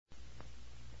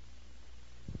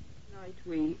Tonight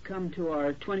we come to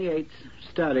our 28th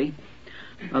study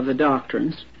of the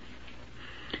doctrines.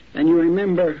 And you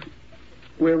remember,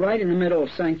 we're right in the middle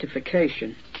of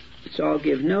sanctification. So I'll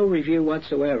give no review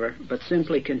whatsoever, but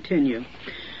simply continue,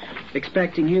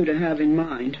 expecting you to have in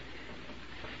mind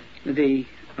the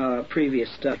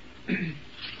previous study.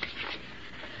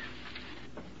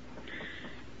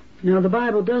 Now, the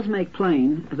Bible does make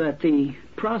plain that the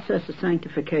process of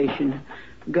sanctification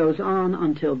goes on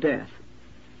until death,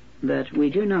 that we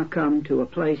do not come to a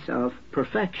place of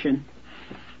perfection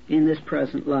in this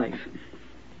present life.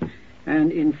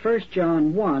 And in 1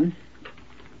 John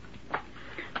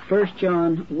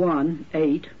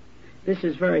 1:8, this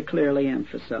is very clearly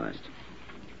emphasized.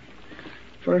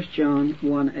 1 John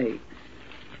 1:8.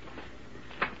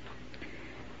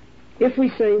 If we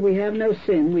say we have no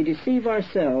sin, we deceive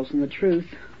ourselves, and the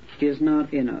truth is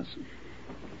not in us.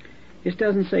 This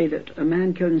doesn't say that a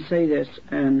man couldn't say this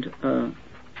and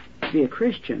be a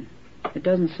Christian. It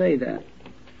doesn't say that.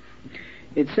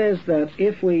 It says that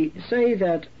if we say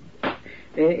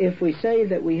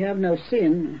that we have no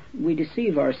sin, we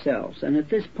deceive ourselves, and at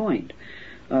this point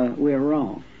we're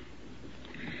wrong.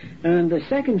 And the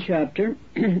second chapter,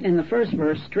 in the first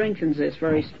verse, strengthens this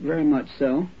very, very much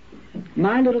so.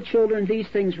 My little children, these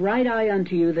things write I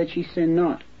unto you, that ye sin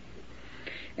not.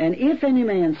 And if any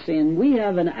man sin, we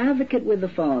have an advocate with the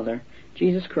Father,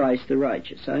 Jesus Christ the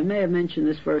righteous. I may have mentioned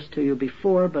this verse to you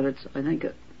before, but it's, I think,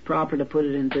 proper to put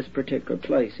it in this particular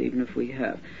place, even if we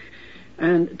have.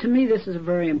 And to me, this is a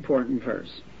very important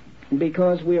verse,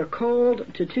 because we are called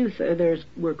to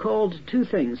we're called to two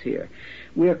things here.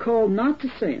 We are called not to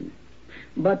sin,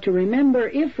 but to remember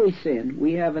if we sin,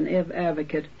 we have an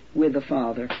advocate with the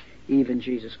Father, even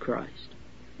Jesus Christ.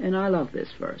 And I love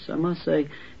this verse. I must say,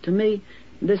 to me,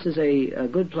 this is a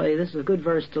good play. This is a good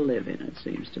verse to live in, it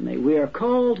seems to me. We are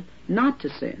called not to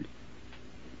sin.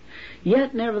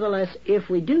 Yet, nevertheless, if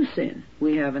we do sin,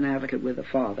 we have an advocate with the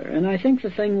Father. And I think the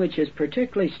thing which is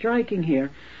particularly striking here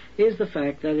is the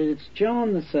fact that it's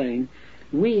John that's saying,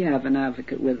 we have an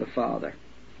advocate with the Father.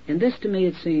 And this, to me,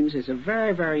 it seems, is a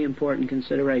very, very important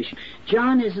consideration.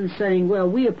 John isn't saying, well,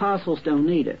 we apostles don't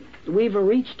need it. We've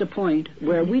reached a point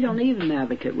where we don't need an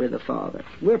advocate with the Father.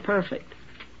 We're perfect.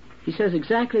 He says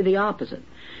exactly the opposite.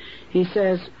 He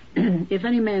says, if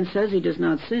any man says he does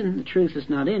not sin, the truth is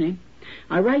not in him.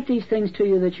 I write these things to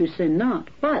you that you sin not.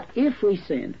 But if we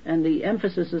sin, and the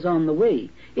emphasis is on the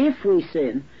we, if we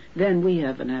sin, then we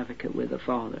have an advocate with the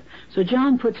Father. So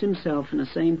John puts himself in the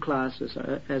same class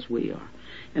as we are.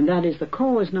 And that is, the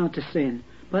call is not to sin.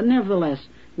 But nevertheless,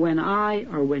 when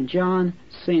John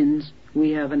sins,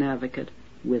 we have an advocate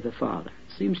with the Father.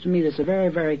 It seems to me there's a very,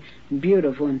 very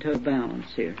beautiful and total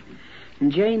balance here. In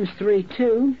James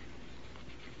 3:2,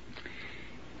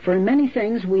 for in many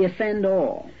things we offend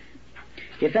all.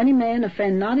 If any man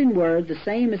offend not in word, the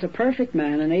same is a perfect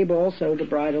man, and able also to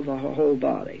bridle the whole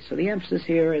body. So the emphasis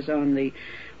here is on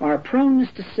our proneness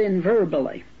to sin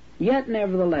verbally. Yet,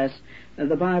 nevertheless,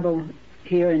 the Bible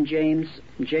here in James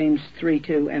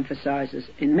 3:2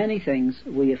 emphasizes, in many things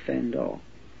we offend all.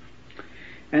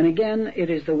 And again, it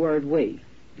is the word we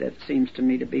that seems to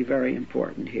me to be very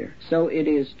important here. So it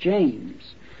is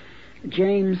James.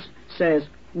 James says,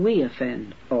 we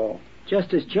offend all.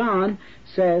 Just as John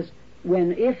says,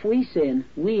 if we sin,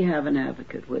 we have an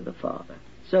advocate with the Father.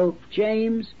 So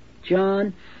James,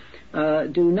 John,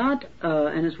 do not,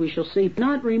 and as we shall see,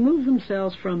 not remove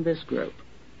themselves from this group.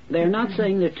 They're not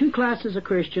saying there are two classes of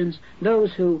Christians,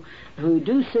 those who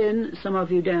do sin, some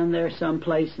of you down there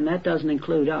someplace, and that doesn't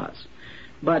include us.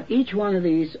 But each one of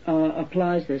these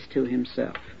applies this to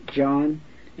himself, John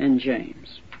and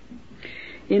James.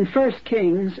 In 1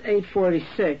 Kings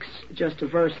 8:46, just a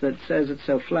verse that says it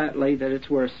so flatly that it's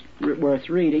worth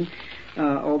reading,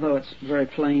 although it's very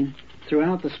plain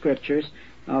throughout the Scriptures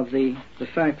of the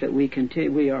fact that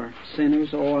we are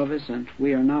sinners, all of us, and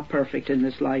we are not perfect in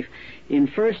this life. In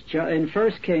 1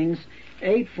 Kings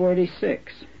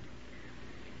 8:46,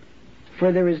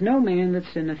 for there is no man that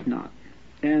sinneth not.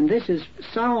 And this is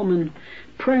Solomon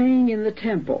praying in the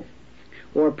temple,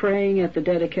 or praying at the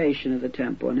dedication of the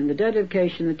temple. And in the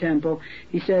dedication of the temple,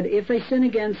 he said, if they sin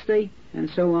against thee,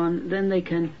 and so on, then they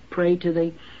can pray to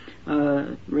thee,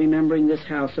 remembering this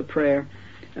house of prayer.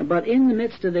 But in the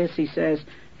midst of this, he says,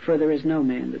 for there is no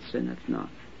man that sinneth not.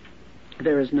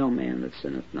 There is no man that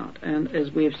sinneth not. And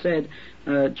as we have said,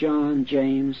 John,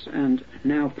 James, and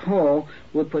now Paul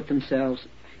would put themselves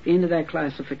into that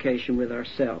classification with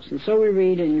ourselves. And so we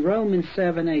read in Romans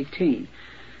 7:18.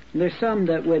 There's some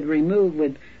that would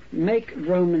make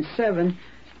Romans 7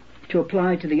 to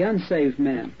apply to the unsaved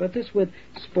man, but this would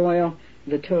spoil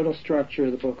the total structure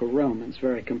of the book of Romans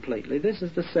very completely. This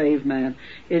is the saved man.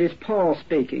 It is Paul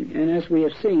speaking, and as we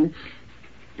have seen,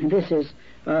 this is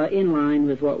in line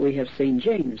with what we have seen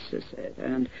James has said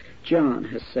and John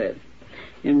has said.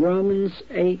 In Romans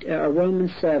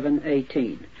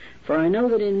 7:18, "For I know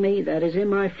that in me, that is in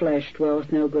my flesh,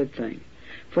 dwelleth no good thing.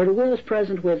 For the will is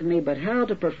present with me, but how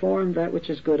to perform that which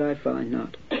is good I find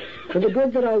not. For the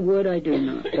good that I would I do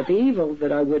not, but the evil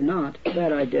that I would not,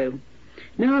 that I do.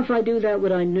 Now if I do that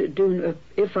what I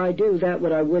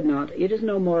would not, it is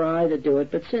no more I that do it,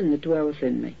 but sin that dwelleth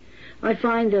in me. I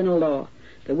find then a law,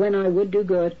 that when I would do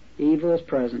good, evil is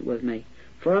present with me.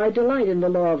 For I delight in the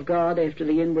law of God after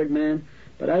the inward man,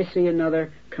 but I see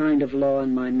another kind of law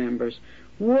in my members,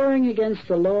 warring against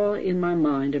the law in my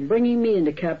mind, and bringing me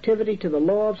into captivity to the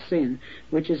law of sin,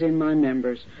 which is in my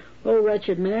members. O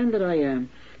wretched man that I am,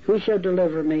 who shall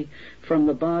deliver me from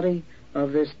the body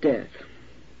of this death?"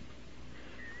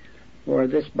 Or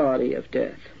this body of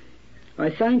death.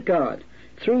 "I thank God,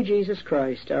 through Jesus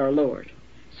Christ our Lord.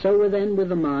 So then with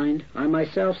the mind, I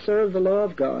myself serve the law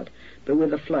of God, but with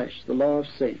the flesh the law of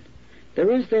sin. There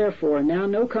is therefore now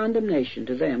no condemnation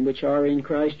to them which are in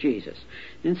Christ Jesus."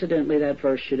 Incidentally, that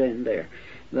verse should end there.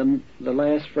 The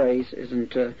last phrase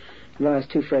isn't, the last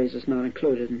two phrases not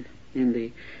included in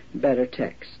the better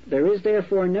text. "There is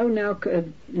therefore now no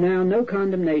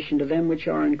condemnation to them which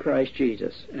are in Christ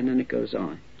Jesus," and then it goes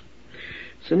on.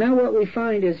 So now what we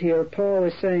find is here, Paul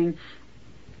is saying,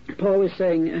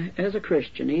 as a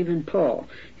Christian, even Paul,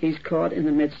 he's caught in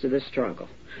the midst of this struggle.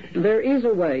 There is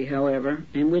a way, however,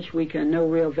 in which we can know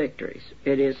real victories.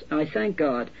 It is, "I thank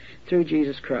God through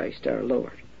Jesus Christ our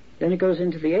Lord." Then it goes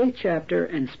into the 8th chapter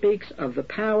and speaks of the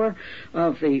power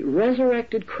of the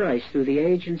resurrected Christ through the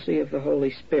agency of the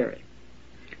Holy Spirit.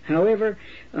 However,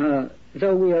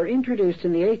 though we are introduced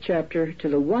in the 8th chapter to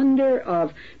the wonder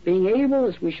of being able,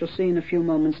 as we shall see in a few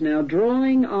moments now,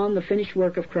 drawing on the finished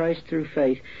work of Christ through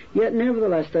faith, yet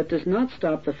nevertheless that does not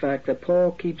stop the fact that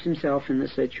Paul keeps himself in the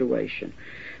situation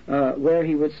where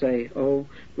he would say, "O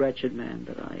wretched man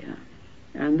that I am."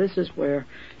 And this is where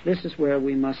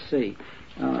we must see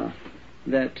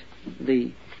that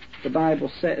the Bible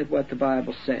says what the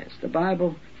Bible says. The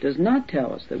Bible does not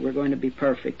tell us that we're going to be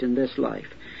perfect in this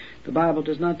life. The Bible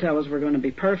does not tell us we're going to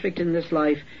be perfect in this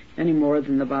life any more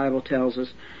than the Bible tells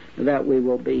us that we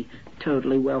will be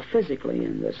totally well physically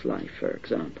in this life, for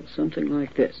example. Something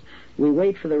like this. We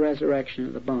wait for the resurrection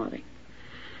of the body.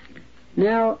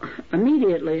 Now,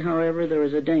 immediately, however, there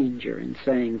is a danger in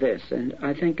saying this, and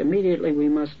I think immediately we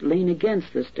must lean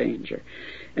against this danger.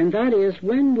 And that is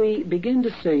when we begin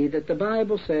to see that the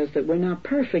Bible says that we're not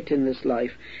perfect in this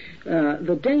life,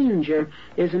 the danger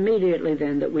is immediately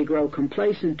then that we grow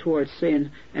complacent towards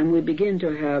sin and we begin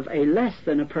to have a less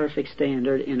than a perfect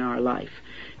standard in our life.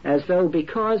 As though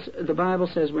because the Bible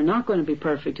says we're not going to be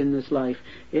perfect in this life,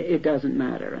 it doesn't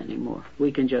matter anymore.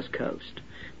 We can just coast.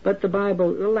 But the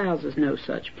Bible allows us no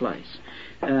such place.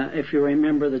 If you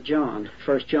remember the 1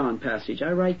 John passage,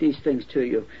 "I write these things to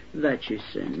you that you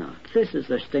sin not." This is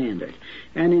the standard.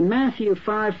 And in Matthew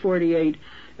 5:48,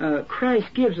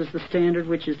 Christ gives us the standard,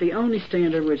 which is the only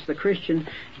standard which the Christian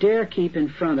dare keep in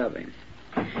front of him.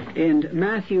 In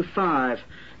Matthew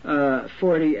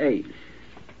 5:48,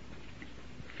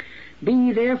 "Be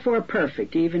ye therefore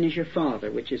perfect, even as your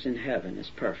Father which is in heaven is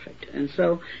perfect." And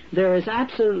so there is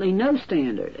absolutely no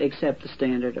standard except the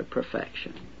standard of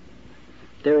perfection.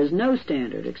 There is no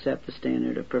standard except the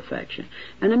standard of perfection.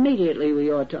 And immediately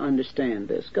we ought to understand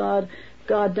this. God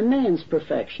demands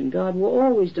perfection. God will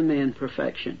always demand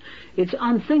perfection. It's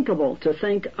unthinkable to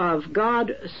think of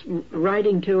God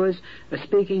writing to us,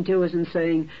 speaking to us and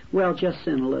saying, "Well, just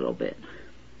sin a little bit."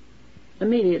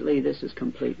 Immediately this is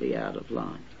completely out of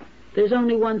line. There's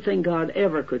only one thing God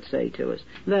ever could say to us.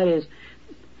 That is,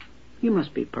 you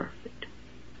must be perfect.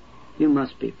 You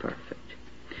must be perfect.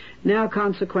 Now,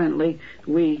 consequently,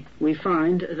 we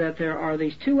find that there are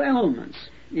these two elements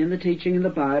in the teaching of the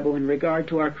Bible in regard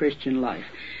to our Christian life.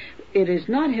 It is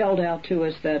not held out to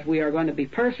us that we are going to be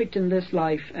perfect in this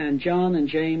life, and John and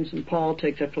James and Paul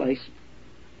take their place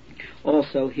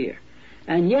also here.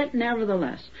 And yet,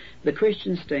 nevertheless, the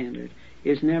Christian standard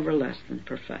is never less than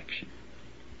perfection.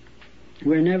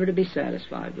 We're never to be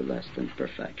satisfied with less than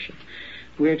perfection.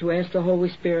 We're to ask the Holy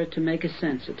Spirit to make us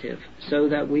sensitive so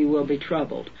that we will be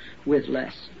troubled with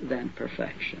less than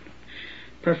perfection.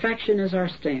 Perfection is our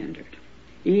standard,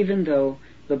 even though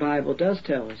the Bible does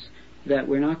tell us that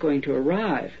we're not going to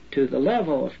arrive to the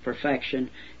level of perfection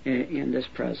in this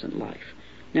present life.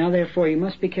 Now, therefore, you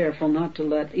must be careful not to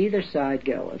let either side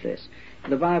go of this.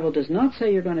 The Bible does not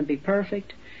say you're going to be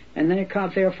perfect, And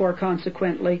therefore,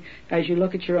 consequently, as you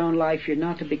look at your own life, you're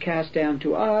not to be cast down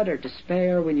to utter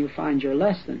despair when you find you're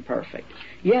less than perfect.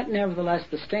 Yet, nevertheless,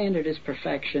 the standard is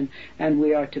perfection, and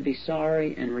we are to be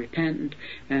sorry and repentant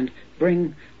and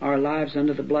bring our lives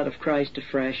under the blood of Christ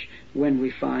afresh when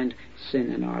we find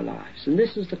sin in our lives. And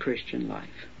this is the Christian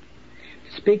life.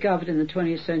 To speak of it in the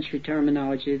 20th century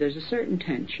terminology, there's a certain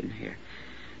tension here,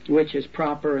 which is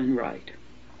proper and right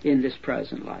in this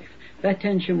present life. That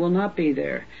tension will not be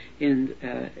there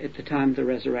at the time of the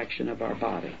resurrection of our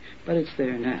body, but it's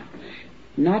there now.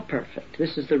 Not perfect.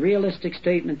 This is the realistic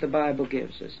statement the Bible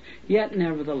gives us. Yet,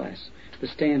 nevertheless, the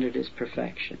standard is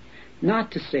perfection. Not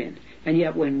to sin, and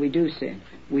yet when we do sin,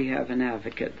 we have an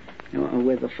advocate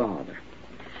with the Father.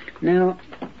 Now,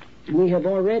 we have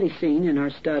already seen in our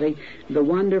study the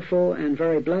wonderful and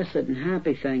very blessed and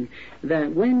happy thing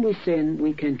that when we sin,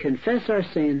 we can confess our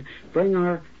sin,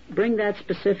 bring that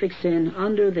specific sin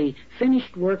under the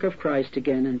finished work of Christ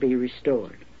again and be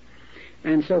restored.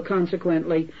 And so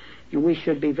consequently, we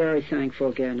should be very thankful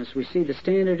again as we see the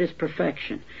standard is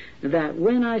perfection, that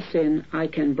when I sin, I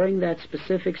can bring that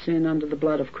specific sin under the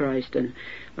blood of Christ, and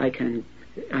I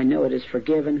know it is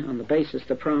forgiven on the basis of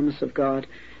the promise of God,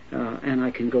 and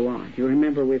I can go on. You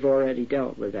remember we've already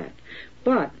dealt with that.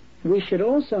 But we should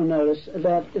also notice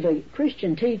that the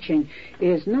Christian teaching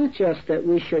is not just that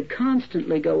we should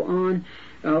constantly go on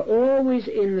always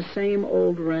in the same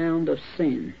old round of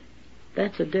sin.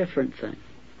 That's a different thing.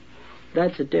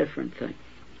 That's a different thing.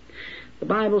 The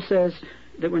Bible says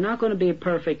that we're not going to be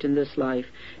perfect in this life,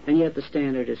 and yet the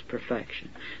standard is perfection.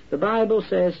 The Bible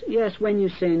says, yes, when you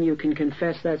sin, you can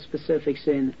confess that specific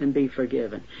sin and be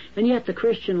forgiven. And yet the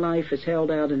Christian life is held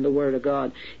out in the Word of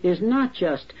God is not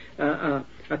just a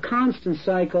constant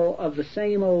cycle of the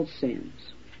same old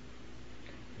sins,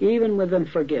 even with them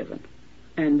forgiven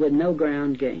and with no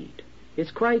ground gained.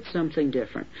 It's quite something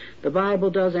different. The Bible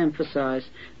does emphasize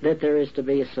that there is to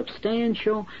be a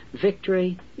substantial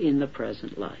victory in the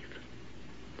present life.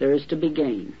 There is to be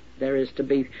gain. There is to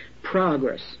be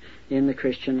progress in the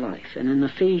Christian life. And in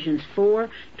Ephesians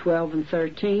 4:12 and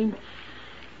 13,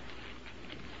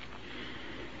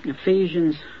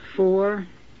 Ephesians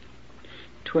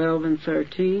 4:12 and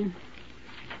 13,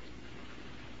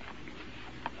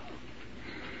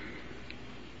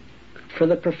 for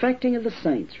the perfecting of the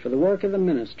saints, for the work of the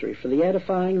ministry, for the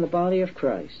edifying of the body of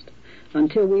Christ,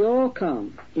 until we all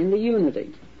come in the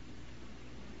unity,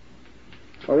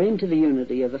 or into the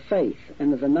unity of the faith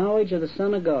and of the knowledge of the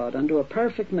Son of God, unto a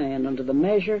perfect man, unto the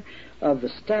measure of the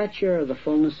stature of the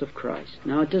fullness of Christ.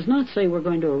 Now, it does not say we're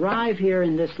going to arrive here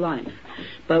in this life,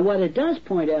 but what it does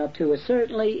point out to us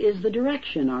certainly is the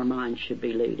direction our minds should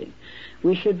be leading.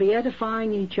 We should be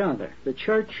edifying each other. The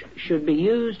church should be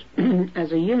used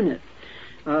as a unit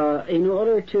in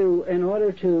order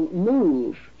to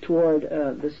move toward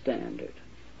the standard.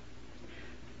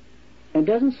 It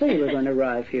doesn't say we're going to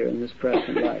arrive here in this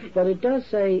present life, but it does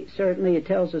say, certainly it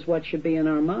tells us what should be in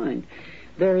our mind.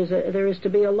 There is to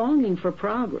be a longing for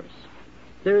progress.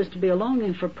 There is to be a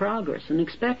longing for progress, an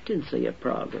expectancy of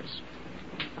progress.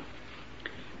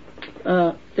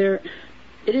 It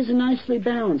is a nicely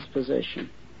balanced position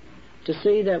to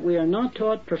see that we are not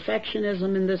taught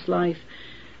perfectionism in this life,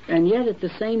 and yet at the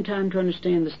same time to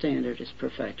understand the standard is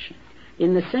perfection.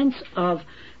 In the sense of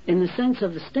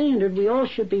the standard, we all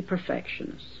should be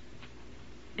perfectionists.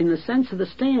 In the sense of the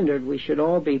standard, we should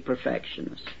all be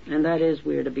perfectionists. And that is,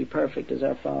 we are to be perfect as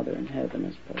our Father in heaven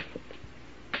is perfect.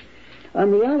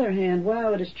 On the other hand,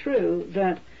 while it is true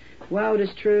that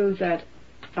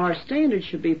our standard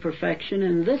should be perfection,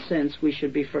 in this sense we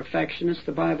should be perfectionists,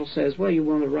 the Bible says, well, you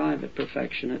won't arrive at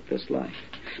perfection at this life.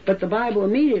 But the Bible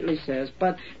immediately says,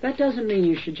 but that doesn't mean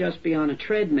you should just be on a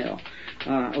treadmill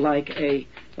like a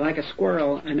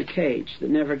squirrel in a cage that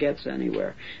never gets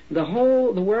anywhere.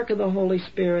 The work of the Holy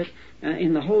Spirit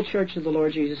in the whole church of the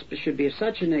Lord Jesus should be of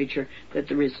such a nature that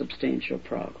there is substantial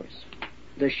progress.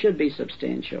 There should be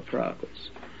substantial progress.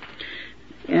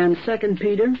 And 2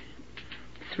 Peter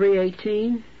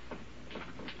 3:18,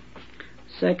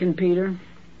 2 Peter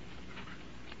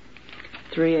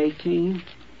 3:18,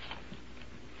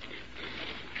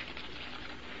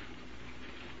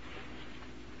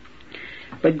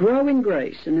 but grow in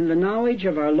grace and in the knowledge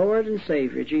of our Lord and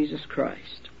Savior, Jesus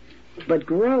Christ. But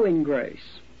grow in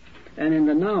grace and in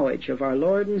the knowledge of our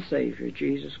Lord and Savior,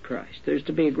 Jesus Christ. There's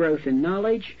to be a growth in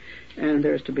knowledge, and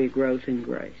there's to be a growth in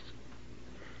grace.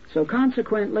 So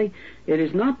consequently, it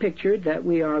is not pictured that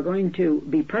we are going to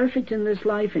be perfect in this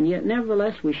life, and yet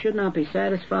nevertheless we should not be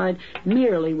satisfied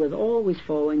merely with always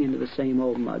falling into the same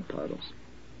old mud puddles.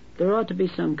 There ought to be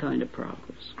some kind of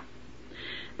progress.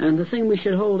 And the thing we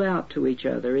should hold out to each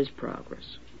other is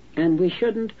progress. And we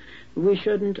shouldn't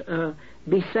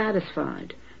be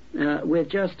satisfied with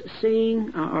just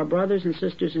seeing our brothers and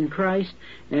sisters in Christ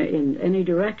in any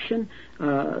direction,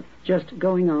 just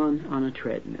going on a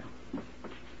treadmill.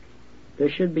 There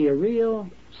should be a real,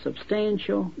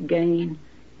 substantial gain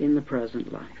in the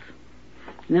present life.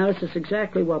 Now, this is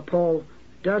exactly what Paul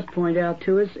does point out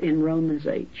to us in Romans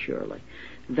 8, surely.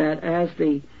 That as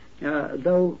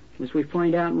though, as we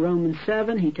point out in Romans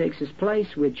 7, he takes his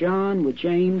place with John, with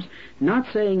James, not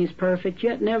saying he's perfect,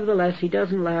 yet nevertheless he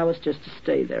doesn't allow us just to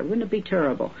stay there. Wouldn't it be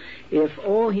terrible if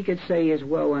all he could say is,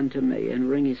 woe unto me, and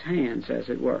wring his hands, as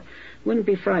it were? Wouldn't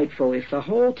it be frightful if the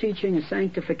whole teaching of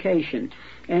sanctification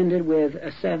ended with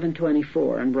a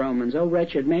 7:24 in Romans, O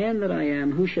wretched man that I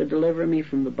am, who shall deliver me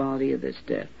from the body of this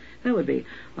death? That would be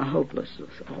a hopeless,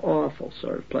 awful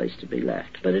sort of place to be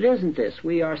left. But it isn't this.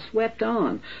 We are swept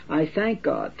on, I thank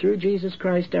God, through Jesus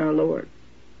Christ our Lord.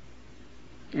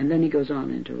 And then he goes on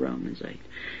into Romans 8.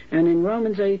 And in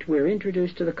Romans 8 we're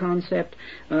introduced to the concept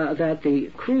that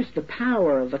the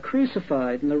power of the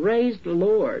crucified and the raised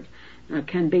Lord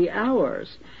can be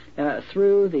ours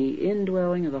through the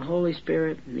indwelling of the Holy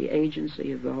Spirit and the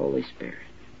agency of the Holy Spirit.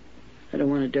 I don't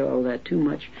want to do all that too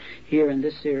much here in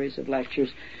this series of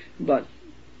lectures, but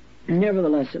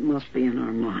nevertheless it must be in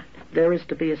our mind. There is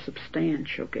to be a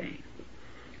substantial gain.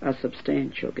 A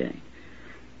substantial gain.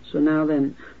 So now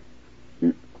then,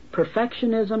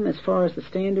 perfectionism as far as the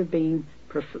standard being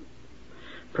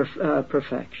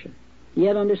perfection.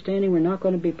 Yet understanding we're not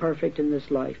going to be perfect in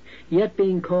this life. Yet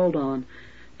being called on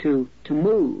to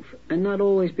move and not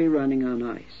always be running on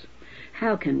ice.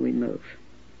 How can we move?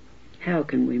 How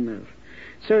can we move?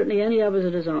 Certainly any of us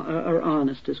that are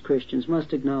honest as Christians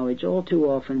must acknowledge all too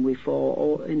often we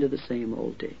fall into the same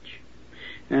old ditch.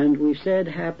 And we've said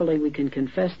happily we can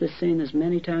confess the sin as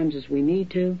many times as we need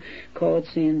to, call it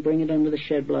sin, bring it under the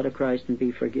shed blood of Christ and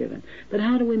be forgiven. But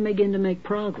how do we begin to make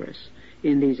progress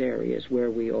in these areas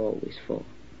where we always fall?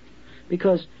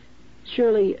 Because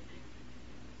surely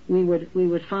we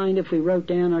would find if we wrote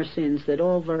down our sins that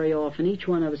all very often each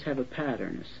one of us have a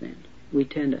pattern of sin. We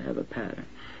tend to have a pattern.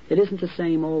 It isn't the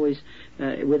same always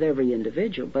with every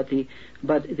individual, but the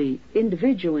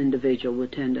individual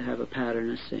would tend to have a pattern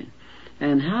of sin.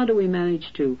 And how do we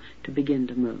manage to begin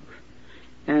to move?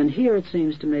 And here it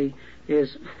seems to me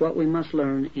is what we must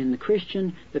learn in the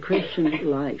Christian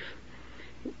life.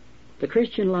 The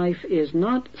Christian life is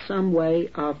not some way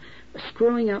of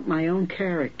screwing up my own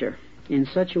character in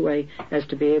such a way as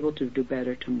to be able to do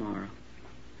better tomorrow.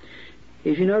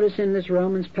 If you notice in this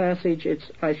Romans passage, it's,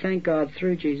 I thank God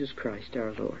through Jesus Christ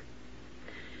our Lord.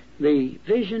 The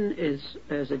vision is,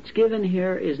 as it's given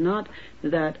here, is not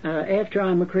that after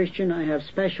I'm a Christian I have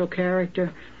special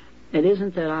character. It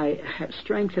isn't that I have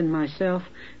strengthened myself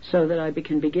so that I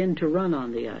can begin to run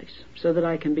on the ice, so that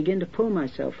I can begin to pull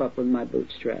myself up with my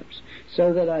bootstraps,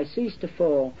 so that I cease to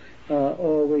fall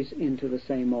always into the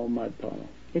same old mud puddle.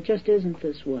 It just isn't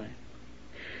this way.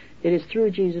 It is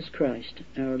through Jesus Christ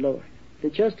our Lord.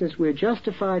 That just as we're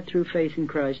justified through faith in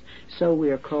Christ, so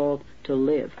we are called to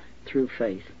live through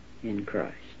faith in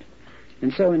Christ.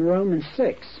 And so in Romans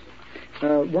 6,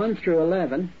 1 through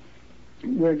 11,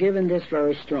 we're given this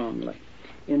very strongly.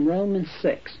 In Romans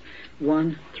 6,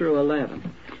 1 through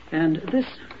 11. And this,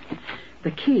 the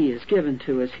key is given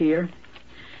to us here.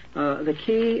 The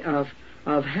key of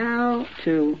how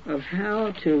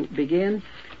to begin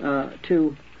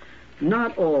to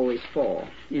not always fall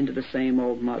into the same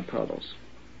old mud puddles,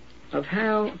 of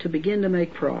how to begin to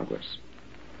make progress,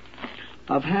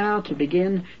 of how to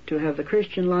begin to have the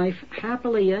Christian life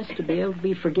happily, yes, to be able to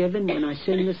be forgiven when I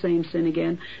sin the same sin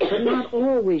again, but not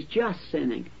always just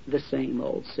sinning the same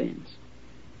old sins.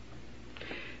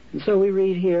 And so we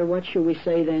read here, what shall we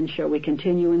say then? Shall we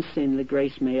continue in sin that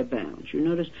grace may abound? You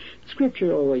notice, the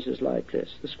Scripture always is like this.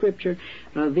 The Scripture,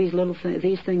 these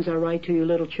things I write to you,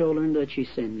 little children, that ye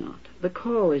sin not. The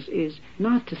call is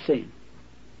not to sin.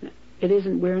 It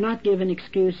isn't. We're not given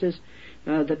excuses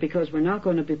that because we're not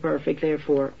going to be perfect,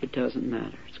 therefore it doesn't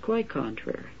matter. It's quite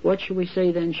contrary. What shall we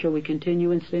say then? Shall we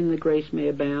continue in sin that grace may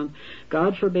abound?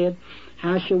 God forbid.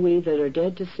 How shall we that are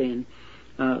dead to sin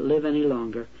live any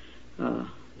longer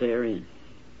therein?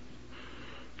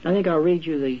 I think I'll read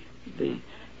you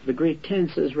the Greek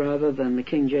tenses rather than the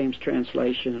King James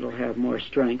translation. It'll have more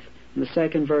strength. In the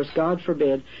second verse, God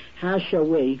forbid, how shall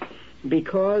we,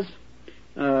 because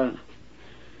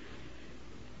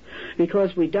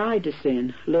we died to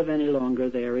sin, live any longer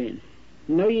therein?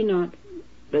 Know ye not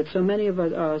that so many of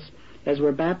us, as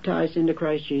were baptized into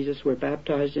Christ Jesus, were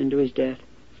baptized into his death?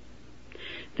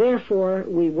 Therefore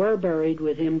we were buried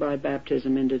with him by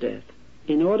baptism into death,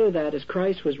 in order that, as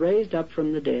Christ was raised up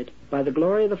from the dead by the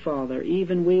glory of the Father,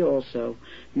 even we also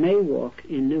may walk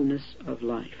in newness of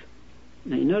life.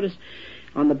 Now you notice,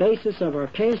 on the basis of our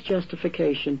past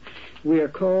justification, we are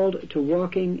called to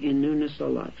walking in newness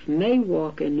of life. May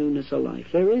walk in newness of life.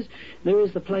 There is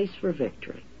the place for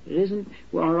victory. It isn't.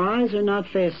 Well, our eyes are not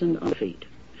fastened on feet.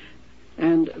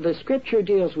 And the Scripture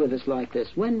deals with us like this.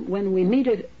 When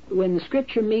the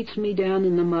Scripture meets me down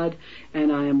in the mud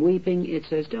and I am weeping, it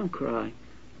says, "Don't cry.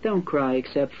 Don't cry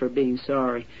except for being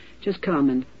sorry. Just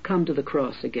come to the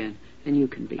cross again, and you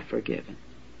can be forgiven.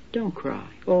 Don't cry.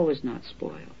 All is not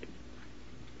spoiled."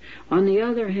 On the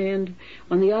other hand,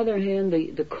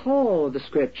 the call of the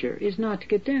Scripture is not to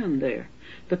get down there.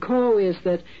 The call is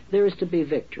that there is to be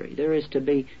victory. There is to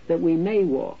be that we may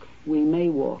walk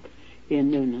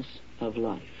in newness of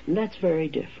life. And that's very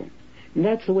different. And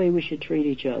that's the way we should treat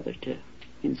each other too,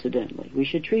 incidentally. We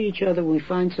should treat each other when we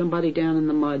find somebody down in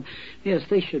the mud. Yes,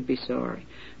 they should be sorry.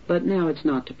 But now it's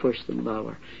not to push them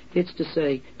lower. It's to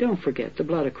say, don't forget, the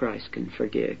blood of Christ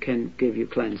can give you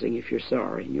cleansing if you're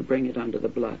sorry, and you bring it under the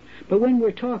blood. But when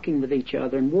we're talking with each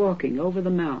other and walking over the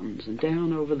mountains and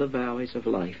down over the valleys of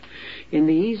life, in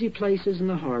the easy places and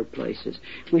the hard places,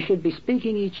 we should be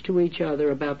speaking each to each other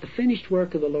about the finished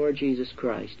work of the Lord Jesus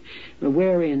Christ,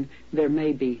 wherein there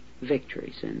may be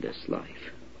victories in this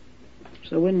life.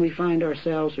 So when we find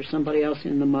ourselves or somebody else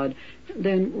in the mud,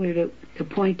 then we're to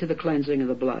point to the cleansing of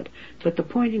the blood. But the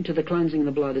pointing to the cleansing of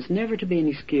the blood is never to be an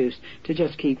excuse to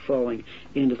just keep falling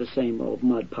into the same old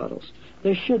mud puddles.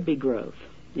 There should be growth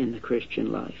in the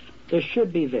Christian life. There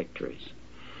should be victories.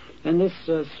 And this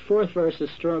fourth verse is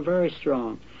very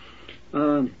strong.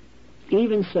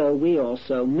 Even so, we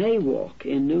also may walk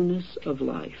in newness of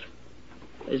life.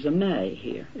 There's a may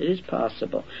here. It is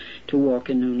possible to walk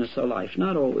in newness of life,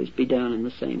 not always be down in the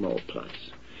same old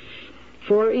place.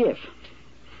 For if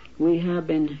we have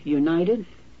been united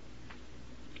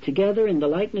together in the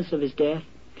likeness of his death,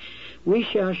 we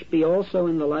shall be also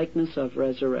in the likeness of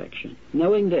resurrection,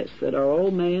 knowing this, that our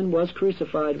old man was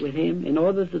crucified with him, in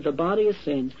order that the body of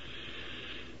sin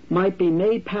might be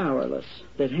made powerless,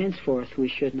 that henceforth we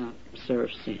should not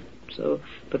serve sin. So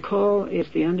the call is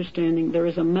the understanding there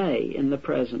is a may in the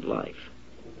present life.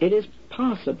 It is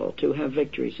possible to have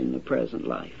victories in the present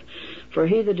life. For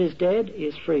he that is dead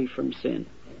is free from sin.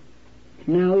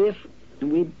 Now if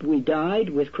we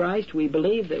died with Christ, we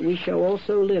believe that we shall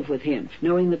also live with him,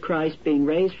 knowing that Christ, being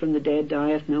raised from the dead,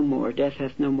 dieth no more. Death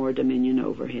hath no more dominion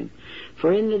over him.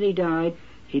 For in that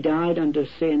he died unto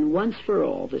sin once for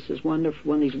all. This is wonderful,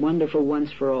 one of these wonderful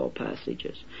once for all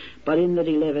passages. But in that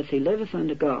he liveth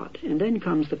unto God. And then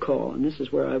comes the call, and this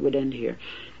is where I would end here.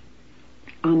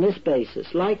 On this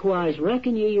basis, likewise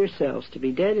reckon ye yourselves to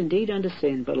be dead indeed unto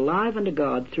sin, but alive unto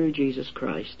God through Jesus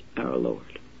Christ our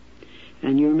Lord.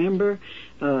 And you remember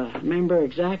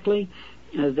exactly,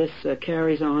 this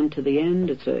carries on to the end.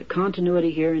 It's a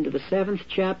continuity here into the 7th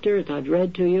chapter that I've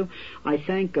read to you. I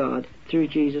thank God through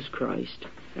Jesus Christ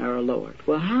our Lord.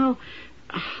 Well, how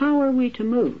are we to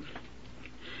move?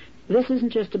 This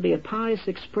isn't just to be a pious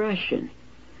expression,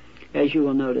 as you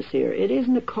will notice here. It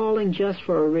isn't a calling just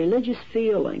for a religious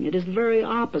feeling. It is the very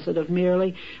opposite of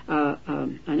merely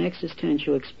an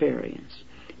existential experience.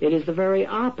 It is the very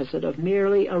opposite of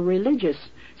merely a religious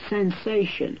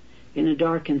sensation in a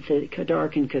darkened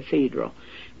cathedral.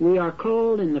 We are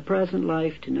called in the present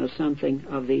life to know something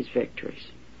of these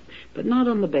victories, but not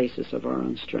on the basis of our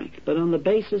own strength, but on the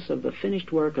basis of the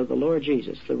finished work of the Lord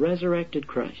Jesus, the resurrected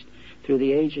Christ, through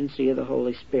the agency of the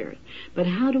Holy Spirit. But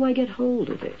how do I get hold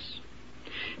of this?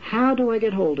 How do I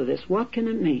get hold of this? What can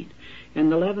it mean? And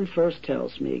the 11th verse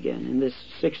tells me again in this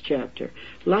 6th chapter,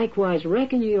 likewise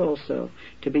reckon ye also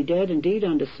to be dead indeed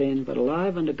unto sin, but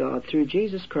alive unto God through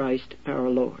Jesus Christ our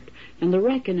Lord. And the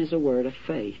reckon is a word of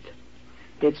faith.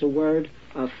 It's a word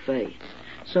of faith.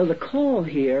 So the call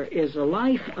here is a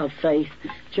life of faith,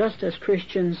 just as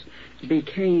Christians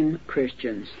became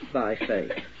Christians by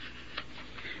faith.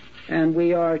 And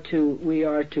we are to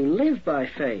live by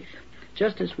faith,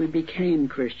 just as we became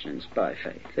Christians by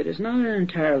faith. It is not an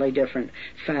entirely different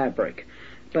fabric,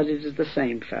 but it is the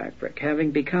same fabric.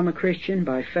 Having become a Christian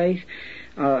by faith,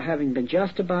 having been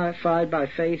justified by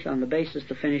faith on the basis of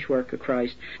the finished work of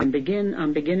Christ, I'm to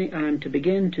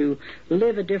begin to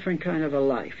live a different kind of a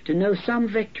life, to know some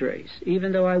victories,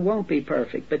 even though I won't be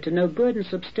perfect, but to know good and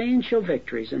substantial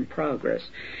victories and progress.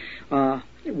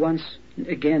 Once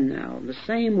again now, the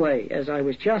same way as I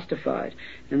was justified,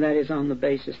 and that is on the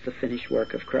basis of the finished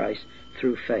work of Christ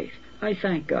through faith. I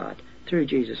thank God through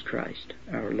Jesus Christ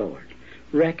our Lord.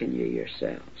 Reckon ye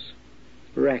yourselves.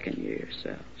 Reckon ye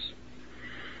yourselves.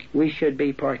 We should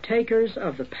be partakers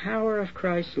of the power of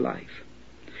Christ's life.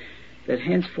 that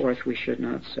henceforth we should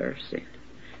not serve sin.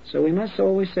 So we must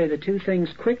always say the two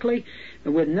things quickly,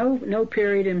 with no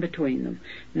period in between them.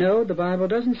 No, the Bible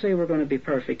doesn't say we're going to be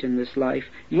perfect in this life.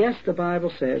 Yes, the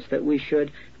Bible says that we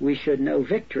should know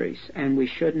victories, and we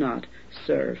should not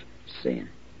serve sin.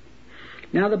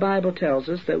 Now the Bible tells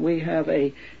us that we have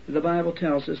a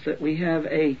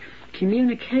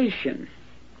communication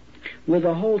with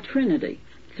the whole Trinity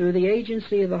through the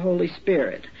agency of the Holy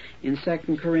Spirit in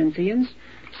 2 Corinthians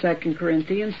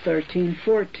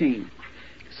 13:14.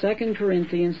 2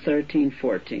 Corinthians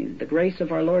 13:14. The grace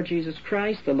of our Lord Jesus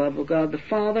Christ, the love of God the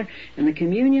Father, and the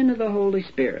communion of the Holy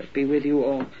Spirit be with you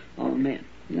all. Amen.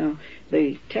 Now,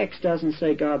 the text doesn't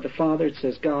say God the Father, it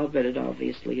says God, but it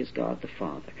obviously is God the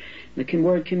Father. The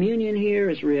word communion here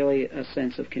is really a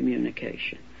sense of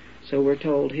communication. So we're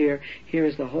told here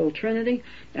is the whole Trinity,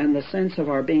 and the sense of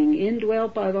our being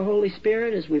indwelt by the Holy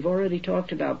Spirit, as we've already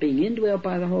talked about, being indwelt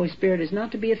by the Holy Spirit is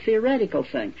not to be a theoretical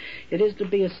thing. It is to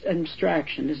be an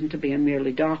abstraction. It isn't to be a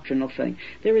merely doctrinal thing.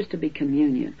 There is to be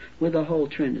communion with the whole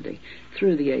Trinity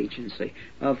through the agency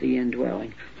of the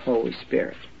indwelling Holy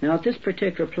Spirit. Now, at this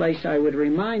particular place, I would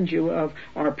remind you of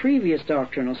our previous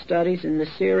doctrinal studies in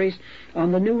this series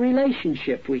on the new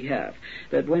relationship we have.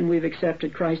 That when we've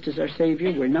accepted Christ as our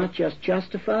Savior, we're not just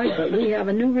justified, but we have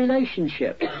a new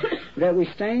relationship. That we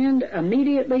stand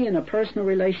immediately in a personal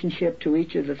relationship to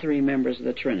each of the three members of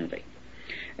the Trinity.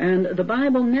 And the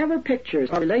Bible never pictures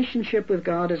our relationship with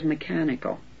God as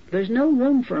mechanical. There's no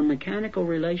room for a mechanical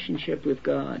relationship with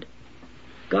God.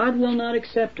 God will not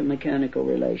accept a mechanical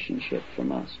relationship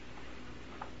from us.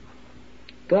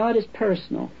 God is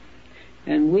personal,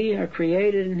 and we are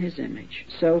created in His image.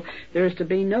 So there is to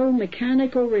be no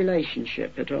mechanical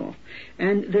relationship at all.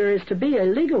 And there is to be a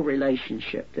legal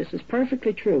relationship. This is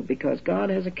perfectly true, because God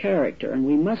has a character, and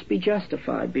we must be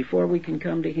justified before we can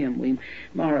come to Him.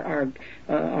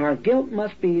 Our guilt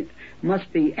must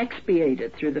be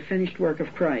expiated through the finished work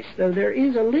of Christ. So there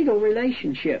is a legal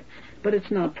relationship, but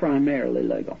it's not primarily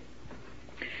legal.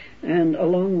 And a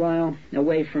long while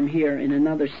away from here, in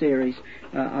another series,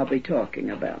 I'll be talking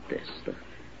about this.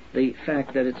 The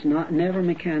fact that it's never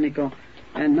mechanical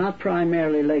and not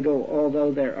primarily legal,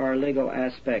 although there are legal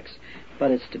aspects, but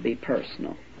it's to be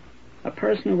personal. A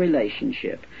personal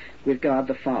relationship with God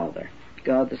the Father,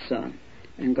 God the Son,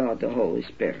 and God the Holy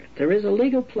Spirit. There is a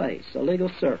legal place, a legal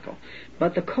circle,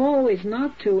 but the call is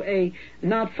not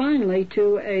finally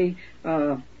to a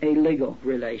legal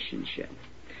relationship.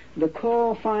 The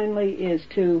call finally is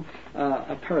to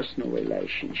a personal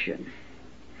relationship.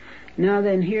 Now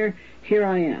then, here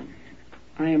I am.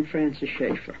 I am Francis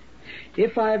Schaeffer.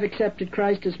 If I have accepted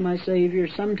Christ as my Savior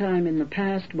sometime in the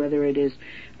past, whether it is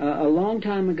a long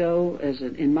time ago, as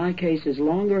in my case is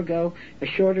longer ago, a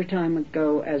shorter time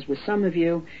ago, as with some of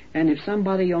you, and if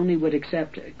somebody only would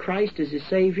accept Christ as his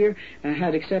Savior,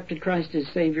 had accepted Christ as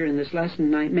Savior in this lesson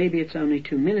tonight, maybe it's only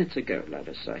 2 minutes ago, let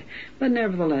us say. But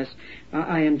nevertheless,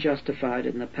 I am justified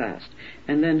in the past.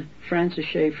 And then Francis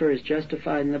Schaeffer is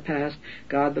justified in the past.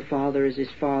 God the Father is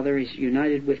his Father. He's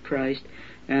united with Christ,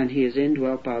 and he is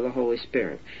indwelt by the Holy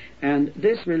Spirit. And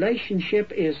this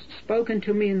relationship is spoken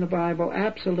to me in the Bible,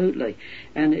 absolutely.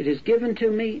 And it is given to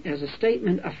me as a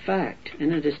statement of fact.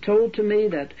 And it is told to me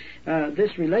that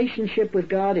this relationship with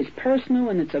God is personal,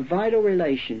 and it's a vital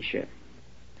relationship.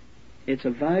 It's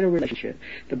a vital relationship.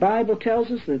 The Bible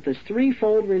tells us that this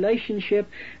threefold relationship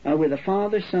with the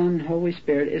Father, Son, and Holy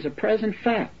Spirit is a present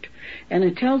fact. And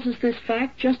it tells us this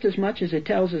fact just as much as it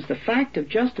tells us the fact of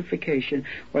justification,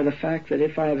 or the fact that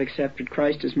if I have accepted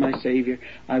Christ as my Savior,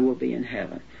 I will be in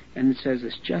heaven. And it says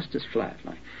this just as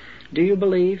flatly. Do you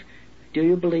believe,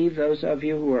 those of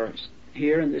you who are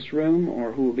here in this room,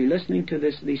 or who will be listening to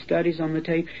these studies on the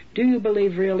tape, do you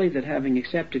believe really that having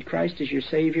accepted Christ as your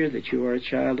Savior, that you are a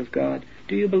child of God?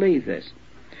 Do you believe this?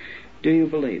 Do you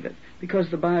believe it?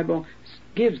 Because the Bible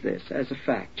gives this as a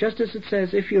fact. Just as it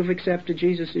says, if you have accepted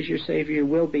Jesus as your Savior, you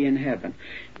will be in heaven.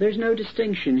 There's no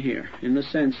distinction here, in the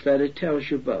sense that it tells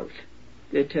you both.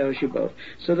 It tells you both.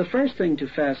 So the first thing to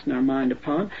fasten our mind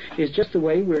upon is just the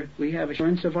way we have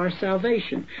assurance of our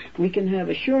salvation. We can have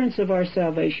assurance of our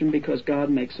salvation because God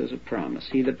makes us a promise.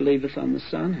 He that believeth on the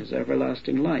Son has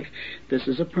everlasting life. This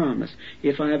is a promise.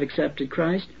 If I have accepted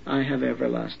Christ, I have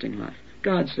everlasting life.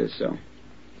 God says so.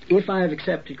 If I have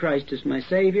accepted Christ as my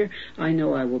Savior, I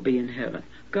know I will be in heaven.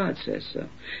 God says so.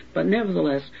 But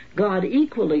nevertheless, God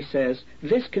equally says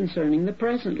this concerning the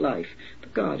present life.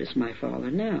 God is my Father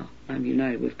now. I'm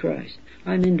united with Christ.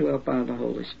 I'm indwelt by the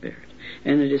Holy Spirit.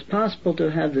 And it is possible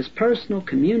to have this personal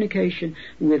communication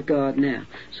with God now.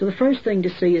 So the first thing to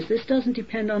see is this doesn't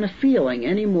depend on a feeling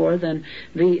any more than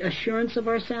the assurance of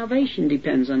our salvation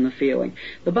depends on the feeling.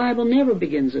 The Bible never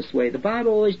begins this way. The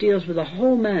Bible always deals with the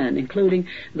whole man, including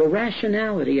the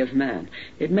rationality of man.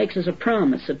 It makes us a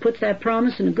promise. It puts that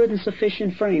promise in a good and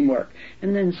sufficient framework,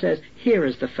 and then says, here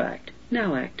is the fact.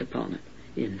 Now act upon it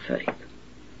in faith.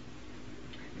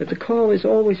 But the call is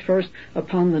always first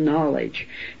upon the knowledge.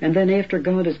 And then after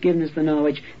God has given us the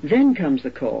knowledge, then comes the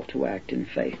call to act in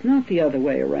faith. Not the other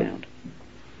way around.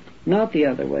 Not the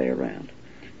other way around.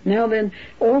 Now then,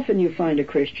 often you find a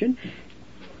Christian,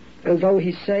 although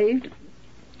he's saved,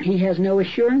 he has no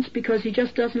assurance because he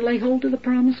just doesn't lay hold of the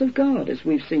promise of God, as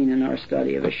we've seen in our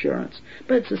study of assurance.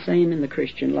 But it's the same in the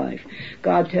Christian life.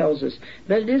 God tells us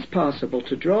that it is possible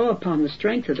to draw upon the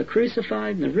strength of the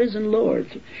crucified and the risen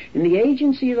Lord in the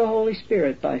agency of the Holy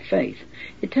Spirit by faith.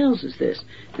 It tells us this.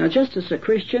 Now, just as a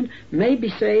Christian may be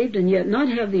saved and yet not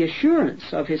have the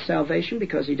assurance of his salvation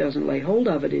because he doesn't lay hold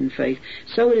of it in faith,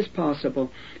 so it is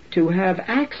possible to have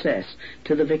access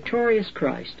to the victorious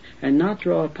Christ and not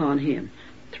draw upon him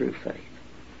through faith.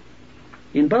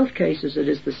 In both cases it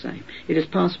is the same. It is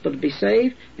possible to be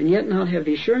saved and yet not have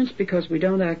the assurance because we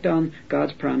don't act on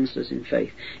God's promises in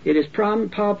faith. It is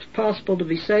possible to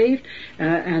be saved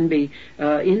and be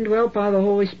indwelt by the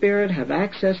Holy Spirit, have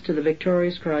access to the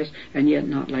victorious Christ, and yet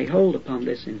not lay hold upon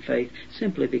this in faith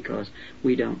simply because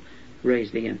we don't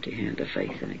raise the empty hand of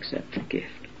faith and accept the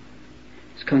gift.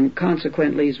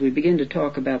 Consequently, as we begin to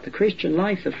talk about the Christian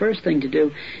life, the first thing to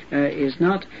do is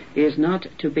not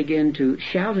to begin to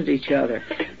shout at each other.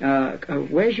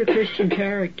 Where's your Christian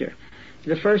character?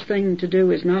 The first thing to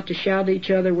do is not to shout at each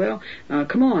other. Well,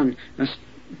 come on,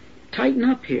 tighten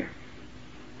up here.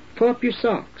 Pull up your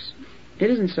socks. It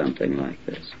isn't something like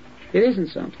this. It isn't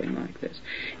something like this.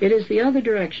 It is the other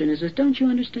direction. Is this? Don't you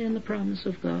understand the promise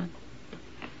of God?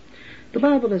 The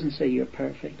Bible doesn't say you're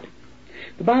perfect.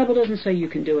 The Bible doesn't say you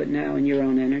can do it now in your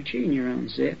own energy, in your own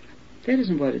zip. That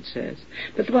isn't what it says.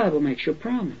 But the Bible makes you a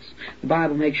promise. The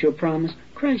Bible makes you a promise.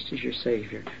 Christ is your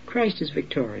Savior. Christ is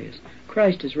victorious.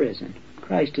 Christ is risen.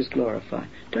 Christ is glorified.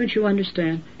 Don't you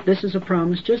understand? This is a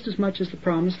promise just as much as the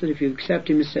promise that if you accept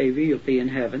Him as Savior, you'll be in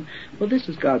heaven. Well, this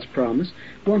is God's promise.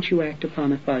 Won't you act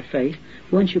upon it by faith?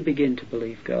 Won't you begin to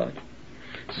believe God?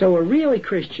 So a really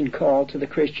Christian call to the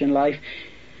Christian life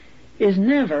is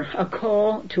never a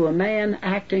call to a man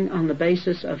acting on the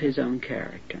basis of his own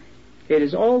character. It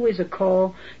is always a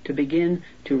call to begin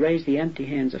to raise the empty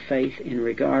hands of faith in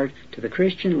regard to the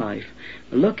Christian life,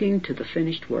 looking to the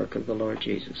finished work of the Lord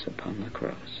Jesus upon the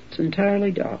cross. It's entirely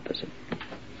the opposite.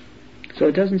 So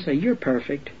it doesn't say you're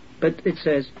perfect, but it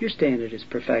says your standard is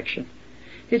perfection.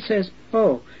 It says,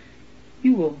 oh,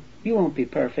 you won't be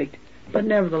perfect, but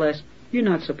nevertheless, you're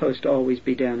not supposed to always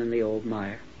be down in the old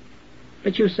mire.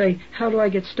 But you say, how do I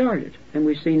get started? And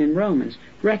we've seen in Romans,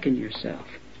 reckon yourself.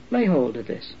 Lay hold of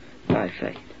this by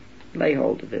faith. Lay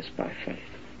hold of this by faith.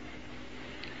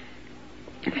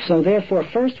 So therefore,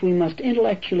 first we must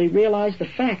intellectually realize the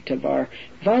fact of our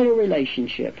vital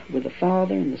relationship with the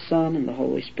Father and the Son and the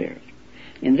Holy Spirit.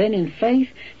 And then in faith,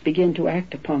 begin to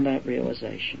act upon that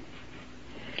realization.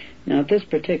 Now at this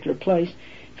particular place,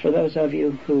 for those of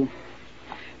you who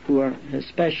are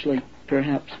especially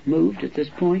perhaps moved at this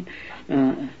point,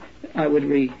 I would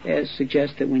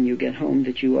suggest that when you get home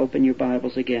that you open your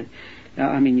Bibles again,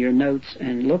 your notes,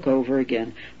 and look over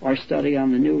again our study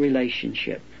on the new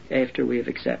relationship after we have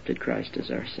accepted Christ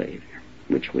as our Savior,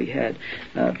 which we had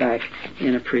back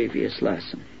in a previous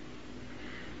lesson.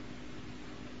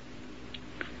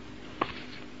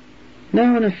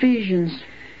 Now in Ephesians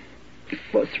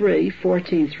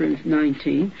 3:14 through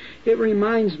 19, it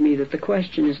reminds me that the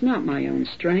question is not my own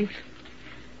strength.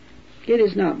 It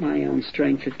is not my own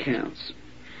strength that counts.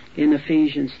 In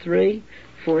Ephesians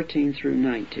 3:14 through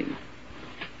 19.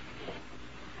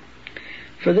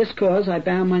 For this cause I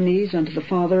bow my knees unto the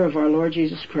Father of our Lord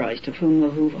Jesus Christ, of whom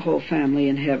the whole family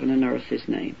in heaven and earth is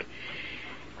named,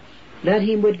 that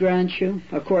He would grant you,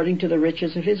 according to the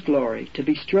riches of His glory, to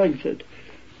be strengthened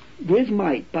with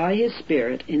might by His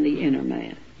Spirit in the inner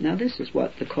man. Now this is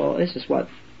what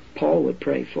Paul would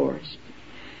pray for us.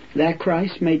 That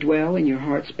Christ may dwell in your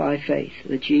hearts by faith,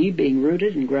 that ye, being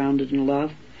rooted and grounded in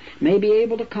love, may be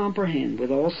able to comprehend with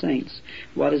all saints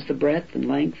what is the breadth and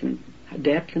length and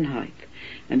depth and height,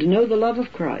 and to know the love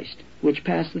of Christ, which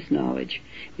passeth knowledge,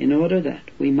 in order that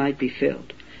we might be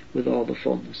filled with all the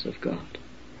fullness of God.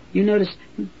 You notice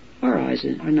our eyes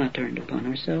are not turned upon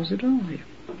ourselves at all here.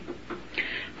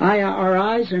 Our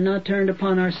eyes are not turned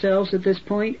upon ourselves at this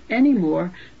point any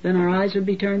more than our eyes would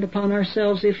be turned upon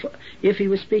ourselves if he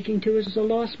was speaking to us as a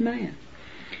lost man.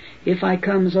 If I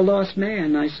come as a lost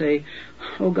man, I say,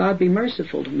 "Oh, God, be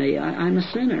merciful to me. I'm a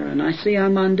sinner, and I see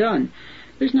I'm undone."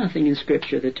 There's nothing in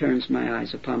Scripture that turns my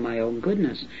eyes upon my own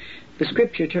goodness. The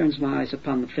Scripture turns my eyes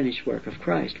upon the finished work of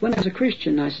Christ. When as a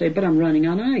Christian I say, "But I'm running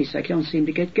on ice. I can't seem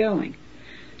to get going,"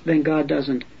 then God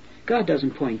doesn't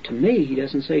point to me. He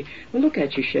doesn't say, "Well, look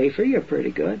at you, Schaeffer. You're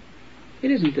pretty good. It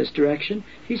isn't this direction."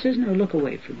 He says, "No, look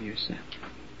away from yourself.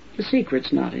 The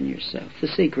secret's not in yourself. The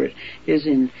secret is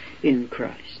in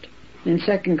Christ." In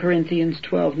 2 Corinthians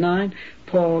 12:9,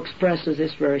 Paul expresses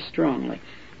this very strongly.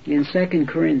 In 2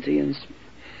 Corinthians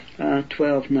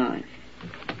 12:9.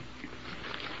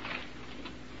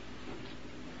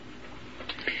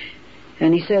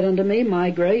 "And he said unto me,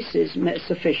 My grace is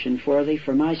sufficient for thee,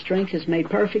 for my strength is made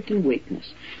perfect in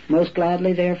weakness. Most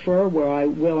gladly, therefore,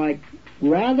 will I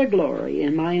rather glory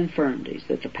in my infirmities,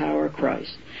 that the power of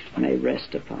Christ may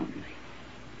rest upon me."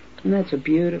 And that's a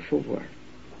beautiful word.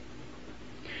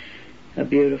 A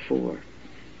beautiful word.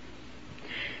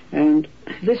 And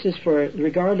this is for,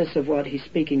 regardless of what he's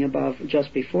speaking about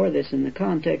just before this in the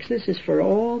context, this is for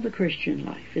all the Christian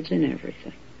life. It's in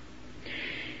everything.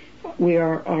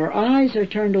 Our eyes are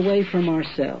turned away from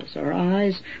ourselves. Our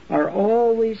eyes are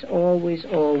always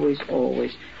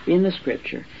in the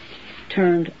Scripture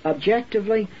turned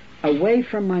objectively away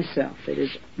from myself. It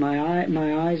is my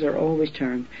eyes are always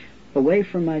turned away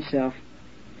from myself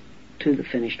to the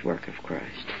finished work of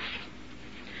Christ.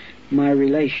 My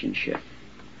relationship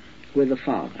with the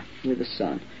Father, with the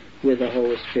Son, with the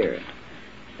Holy Spirit.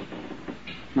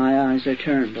 My eyes are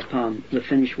turned upon the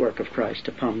finished work of Christ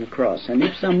upon the cross. And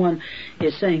if someone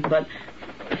is saying, "But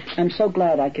I'm so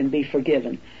glad I can be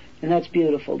forgiven," and that's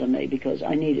beautiful to me because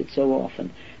I need it so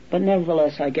often. But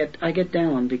nevertheless, I get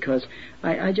down because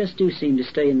I just do seem to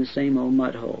stay in the same old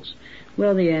mud holes.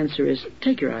 Well, the answer is,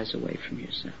 take your eyes away from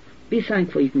yourself. Be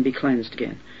thankful you can be cleansed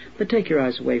again. But take your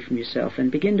eyes away from yourself and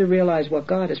begin to realize what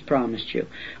God has promised you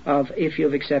of, if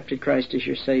you've accepted Christ as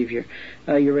your Savior,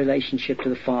 your relationship to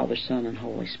the Father, Son, and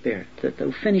Holy Spirit. That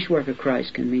the finished work of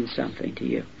Christ can mean something to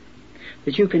you.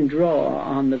 That you can draw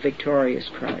on the victorious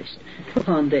Christ,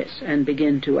 upon this, and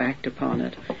begin to act upon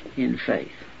it in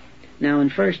faith. Now in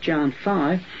 1 John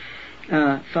 5,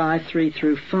 3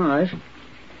 through 5,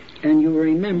 and you will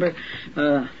remember,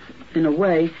 in a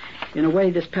way,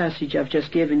 this passage I've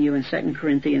just given you in 2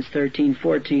 Corinthians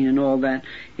 13:14 and all that,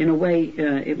 in a way,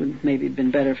 it would maybe have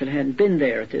been better if it hadn't been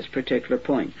there at this particular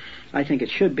point. I think it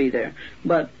should be there.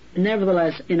 But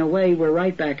nevertheless, in a way, we're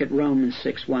right back at Romans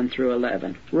 6:1 through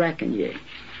 11. Reckon ye.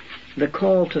 The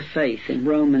call to faith in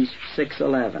Romans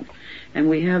 6:11. And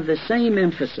we have the same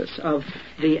emphasis of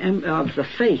the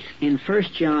faith in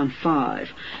 1 John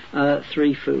 5,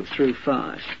 3 through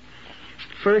 5.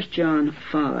 1 John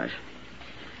 5.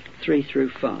 3 through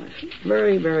 5.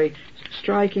 Very, very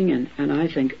striking and I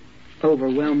think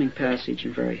overwhelming passage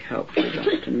and very helpful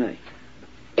to me.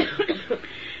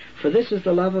 "For this is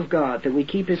the love of God, that we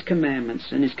keep His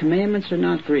commandments, and His commandments are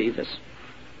not grievous.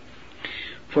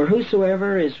 For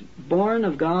whosoever is born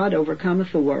of God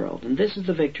overcometh the world, and this is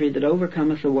the victory that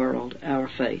overcometh the world, our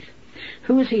faith.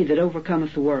 Who is he that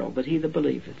overcometh the world, but he that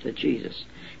believeth that Jesus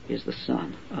is the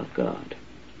Son of God?"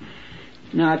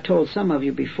 Now, I've told some of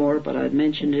you before, but I'd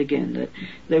mention it again, that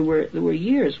there were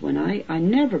years when I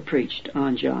never preached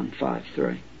on John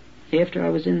 5:3 after I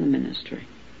was in the ministry,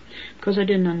 because I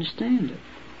didn't understand it.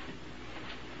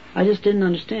 I just didn't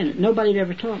understand it. Nobody had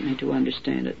ever taught me to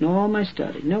understand it. In all my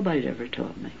study, nobody had ever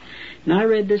taught me. And I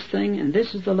read this thing, and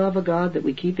this is the love of God, that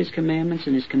we keep His commandments,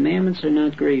 and His commandments are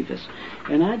not grievous.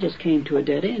 And I just came to a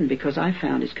dead end because I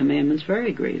found His commandments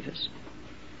very grievous.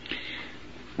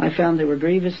 I found they were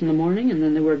grievous in the morning, and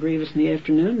then they were grievous in the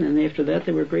afternoon, and after that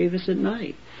they were grievous at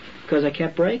night, because I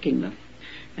kept breaking them.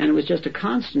 And it was just a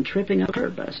constant tripping up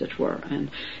herb, as it were. And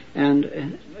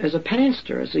as a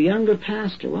pastor, as a younger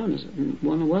pastor, one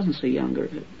who wasn't so younger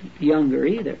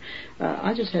either,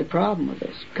 I just had a problem with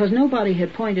this, because nobody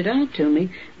had pointed out to me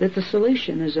that the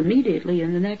solution is immediately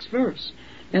in the next verse.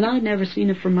 And I'd never seen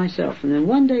it for myself. And then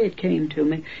one day it came to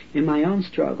me in my own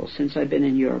struggle since I've been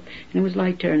in Europe, and it was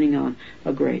like turning on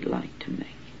a great light to me.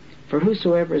 "For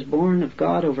whosoever is born of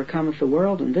God overcometh the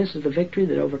world, and this is the victory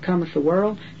that overcometh the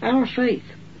world, our faith."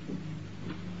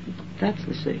 That's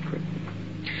the secret.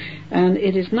 And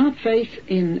it is not faith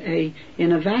in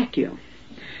a vacuum.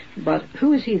 But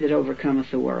who is he that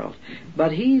overcometh the world?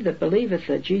 But he that believeth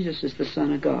that Jesus is the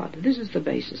Son of God. This is the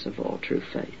basis of all true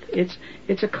faith.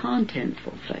 It's a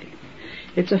contentful faith.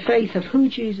 It's a faith of who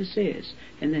Jesus is,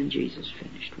 and then Jesus'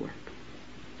 finished work.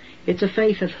 It's a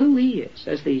faith of who He is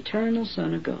as the eternal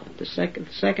Son of God, the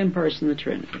second person of the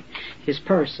Trinity, His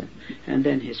person, and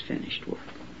then His finished work.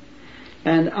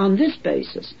 And on this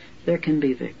basis, there can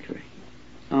be victory.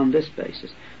 On this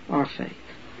basis, our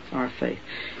faith.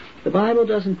 The Bible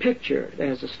doesn't picture it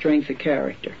as a strength of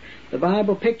character. The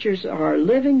Bible pictures our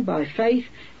living by faith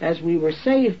as we were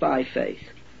saved by faith.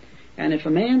 And if a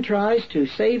man tries to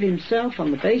save himself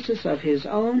on the basis of his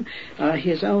own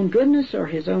goodness or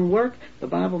his own work, the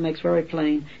Bible makes very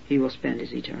plain he will spend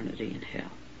his eternity in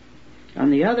hell. On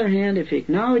the other hand, if he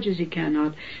acknowledges he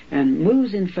cannot and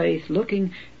moves in faith,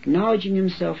 acknowledging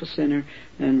himself a sinner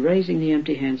and raising the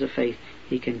empty hands of faith,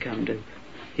 he can come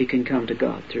to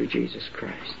God through Jesus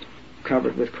Christ,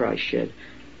 covered with Christ's shed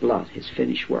blood, His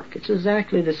finished work. It's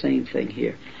exactly the same thing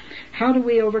here. How do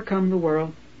we overcome the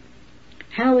world?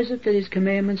 How is it that His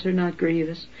commandments are not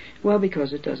grievous? Well,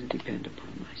 because it doesn't depend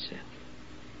upon myself.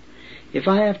 If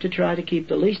I have to try to keep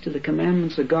the least of the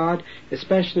commandments of God,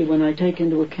 especially when I take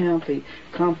into account the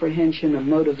comprehension of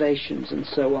motivations and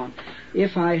so on,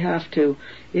 if I have to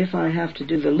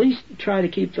try to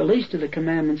keep the least of the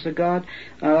commandments of God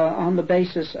on the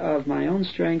basis of my own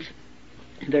strength,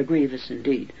 they're grievous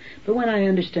indeed. But when I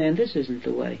understand this isn't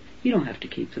the way, you don't have to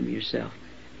keep them yourself,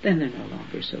 then they're no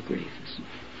longer so grievous,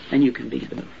 and you can be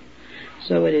moved.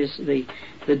 So it is the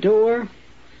door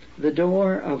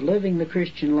of living the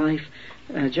Christian life,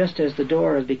 just as the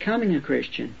door of becoming a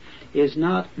Christian, is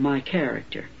not my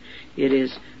character. It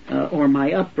is, or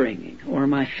my upbringing, or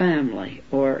my family,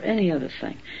 or any other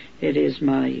thing. It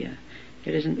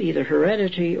isn't either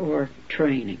heredity or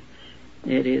training.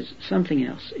 It is something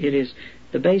else. It is,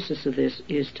 the basis of this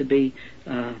is to be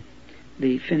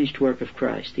the finished work of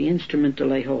Christ. The instrument to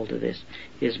lay hold of this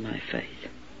is my faith.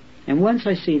 And once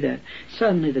I see that,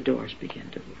 suddenly the doors begin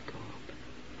to go open.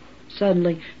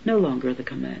 Suddenly, no longer are the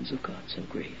commands of God so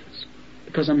grievous,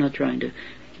 because I'm not trying to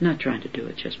do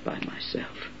it just by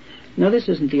myself. Now, this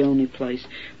isn't the only place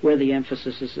where the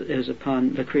emphasis is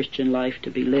upon the Christian life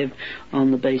to be lived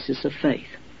on the basis of faith.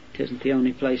 It isn't the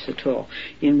only place at all.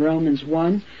 In Romans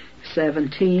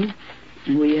 1:17,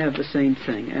 we have the same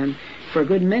thing. And for a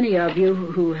good many of you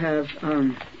who are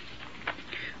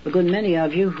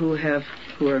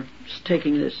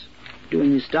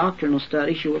doing this doctrinal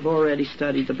studies, you have already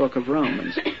studied the book of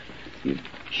Romans. You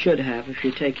should have, if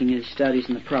you're taking his studies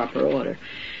in the proper order,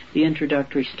 the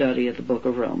introductory study of the book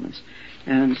of Romans.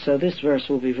 And so this verse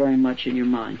will be very much in your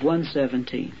mind.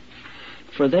 1:17.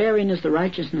 For therein is the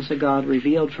righteousness of God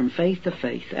revealed from faith to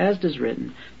faith, as it is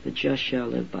written, the just shall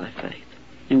live by faith.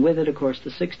 And with it, of course, the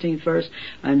 16th verse,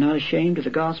 I am not ashamed of the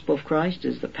gospel of Christ,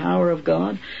 is the power of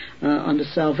God unto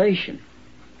salvation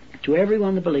to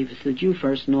everyone that believeth, to the Jew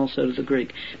first and also to the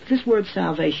Greek. But this word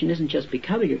salvation isn't just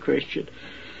becoming a Christian.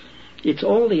 It's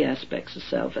all the aspects of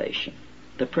salvation.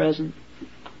 The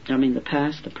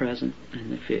past, the present,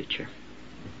 and the future.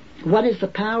 What is the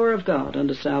power of God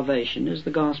unto salvation is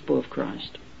the gospel of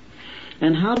Christ.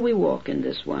 And how do we walk in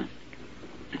this one?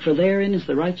 For therein is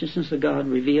the righteousness of God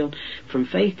revealed from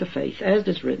faith to faith, as it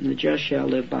is written, the just shall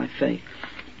live by faith.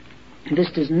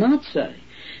 This does not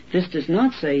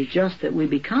say just that we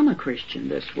become a Christian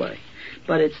this way,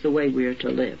 but it's the way we are to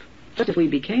live. Just if we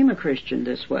became a Christian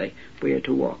this way, we are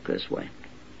to walk this way.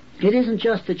 It isn't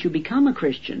just that you become a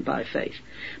Christian by faith,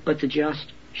 but the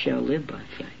just shall live by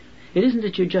faith. It isn't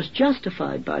that you're just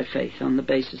justified by faith on the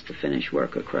basis of the finished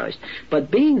work of Christ,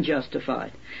 but being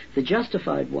justified, the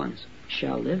justified ones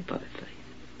shall live by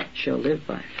faith. Shall live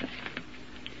by faith.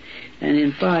 And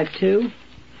in 5:2,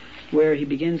 where he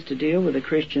begins to deal with the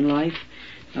Christian life,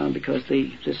 because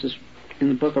this is in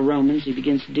the book of Romans, he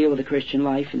begins to deal with the Christian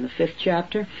life in the 5th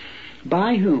chapter,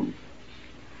 by whom,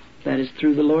 that is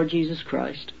through the Lord Jesus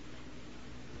Christ,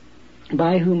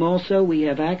 by whom also we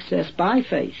have access by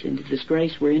faith into this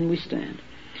grace wherein we stand,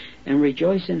 and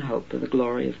rejoice in hope of the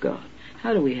glory of God.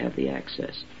 How do we have the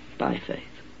access? By faith.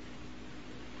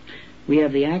 We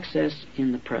have the access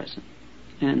in the present.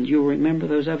 And you'll remember,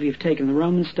 those of you who've taken the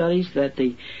Roman studies, that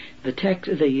the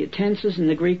tenses in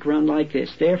the Greek run like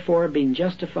this. Therefore, being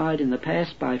justified in the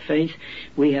past by faith,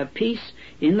 we have peace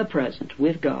in the present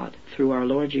with God through our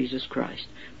Lord Jesus Christ,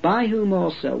 by whom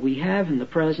also we have in the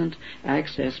present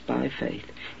access by faith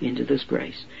into this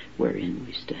grace wherein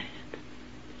we stand.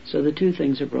 So the two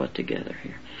things are brought together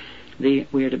here.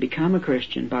 We are to become a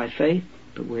Christian by faith,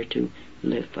 but we're to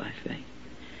live by faith.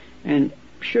 And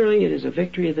surely it is a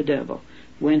victory of the devil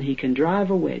when he can drive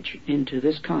a wedge into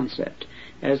this concept,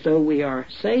 as though we are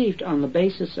saved on the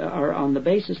basis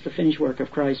of the finished work of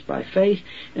Christ by faith,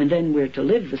 and then we're to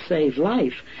live the saved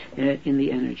life in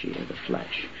the energy of the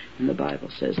flesh. And the Bible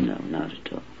says no, not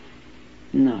at all.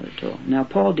 Not at all. Now,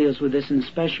 Paul deals with this in a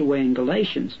special way in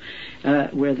Galatians,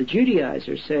 where the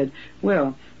Judaizers said,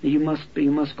 well, you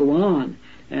must go on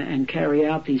and carry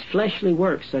out these fleshly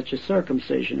works such as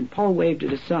circumcision. And Paul waved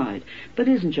it aside. But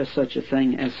it isn't just such a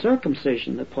thing as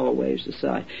circumcision that Paul waves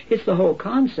aside. It's the whole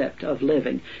concept of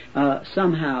living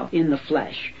somehow in the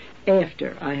flesh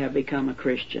after I have become a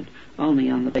Christian, only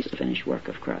on the basis of the finished work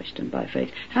of Christ and by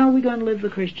faith. How are we going to live the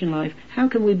Christian life? How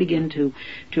can we begin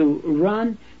to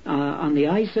run on the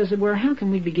ice, as it were? How can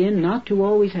we begin not to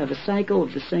always have a cycle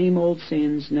of the same old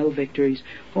sins, no victories,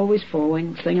 always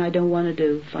falling, thing I don't want to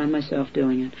do, find myself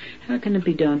doing it? How can it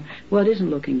be done? Well, it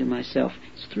isn't looking to myself.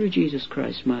 It's through Jesus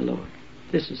Christ, my Lord.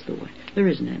 This is the way. There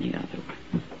isn't any other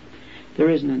way.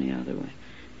 There isn't any other way.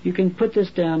 You can put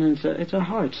this down, and it's a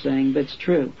hard saying, but it's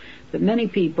true, that many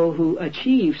people who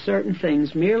achieve certain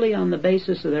things merely on the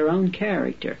basis of their own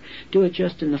character do it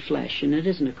just in the flesh, and it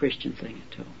isn't a Christian thing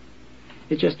at all.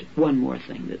 It's just one more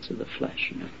thing that's of the flesh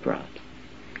and of pride.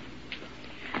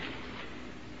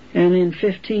 And in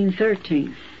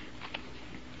 15:13,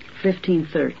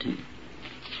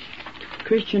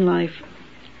 Christian life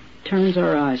turns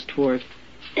our eyes toward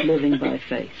living by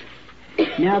faith.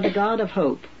 Now the God of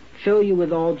hope fill you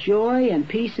with all joy and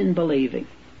peace in believing.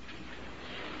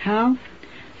 How?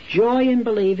 Joy in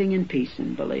believing and peace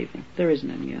in believing. There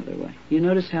isn't any other way. You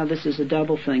notice how this is a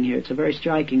double thing here. It's a very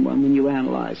striking one when you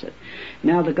analyze it.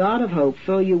 Now the God of hope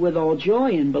fill you with all joy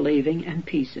in believing and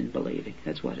peace in believing.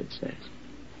 That's what it says.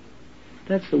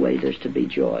 That's the way there's to be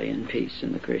joy and peace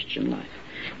in the Christian life.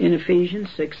 In Ephesians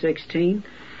 6:16,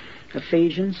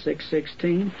 Ephesians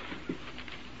 6:16,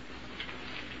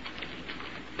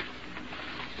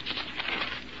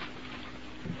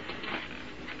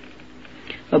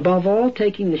 above all,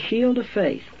 taking the shield of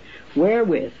faith,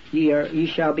 wherewith ye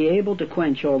shall be able to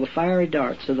quench all the fiery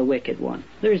darts of the wicked one.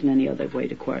 There isn't any other way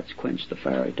to quench the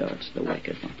fiery darts of the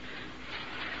wicked one.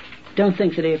 Don't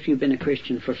think that if you've been a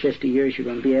Christian for 50 years you're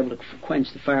going to be able to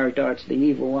quench the fiery darts of the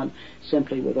evil one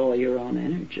simply with all your own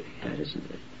energy. That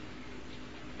isn't it.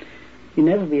 You'll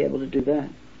never be able to do that.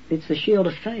 It's the shield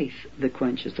of faith that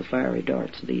quenches the fiery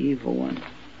darts of the evil one.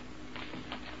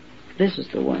 This is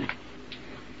the way.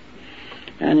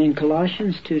 And in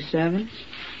Colossians 2:7,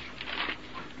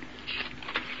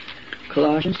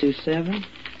 Colossians 2:7,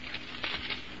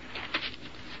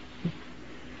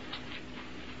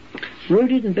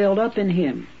 rooted and built up in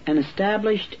Him and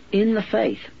established in the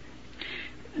faith.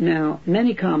 Now,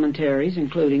 many commentaries,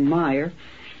 including Meyer,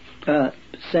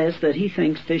 says that he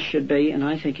thinks this should be, and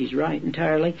I think he's right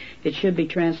entirely, it should be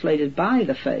translated by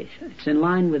the faith. It's in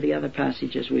line with the other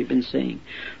passages we've been seeing.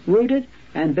 Rooted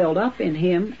and built up in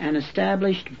Him and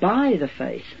established by the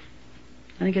faith.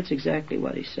 I think it's exactly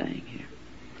what he's saying here.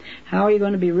 How are you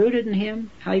going to be rooted in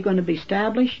Him? How are you going to be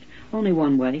established? Only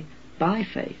one way, by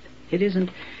faith. It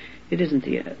isn't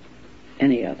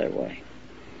any other way.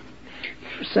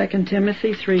 2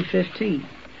 Timothy 3:15.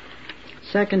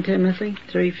 2 Timothy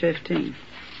 3:15.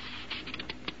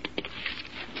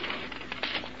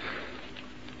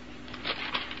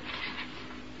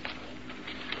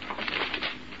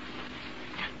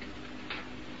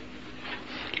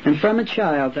 And from a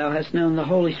child thou hast known the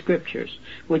Holy Scriptures,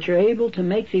 which are able to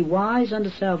make thee wise unto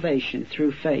salvation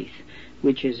through faith,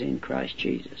 which is in Christ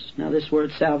Jesus. Now this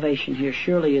word salvation here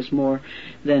surely is more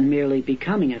than merely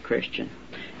becoming a Christian.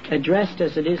 Addressed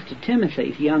as it is to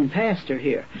Timothy, the young pastor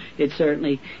here, it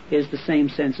certainly is the same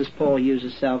sense as Paul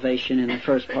uses salvation in the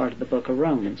first part of the book of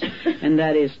Romans, and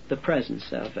that is the present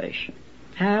salvation.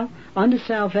 How? Unto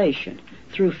salvation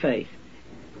through faith,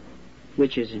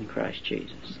 which is in Christ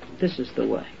Jesus. This is the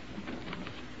way.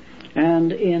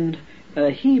 And in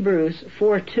Hebrews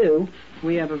 4:2,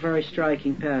 we have a very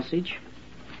striking passage.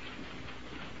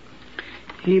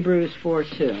 Hebrews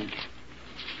 4:2.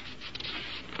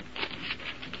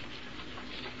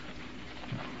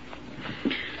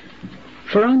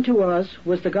 For unto us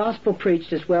was the gospel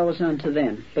preached as well as unto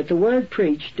them. But the word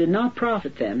preached did not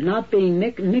profit them, not being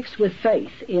mixed with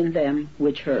faith in them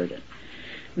which heard it.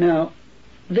 Now,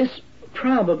 this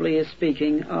probably is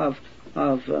speaking of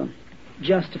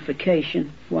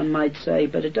justification, one might say,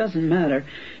 but it doesn't matter,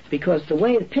 because the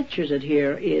way it pictures it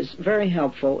here is very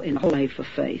helpful in the whole life of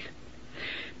faith.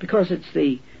 Because it's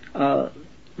the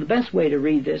best way to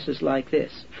read this is like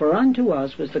this. For unto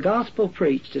us was the gospel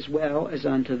preached as well as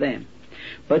unto them.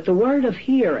 But the word of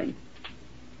hearing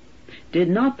did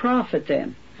not profit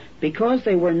them, because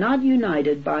they were not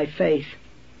united by faith,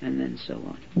 and then so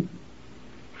on.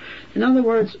 In other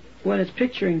words, what it's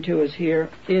picturing to us here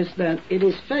is that it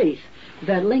is faith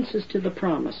that links us to the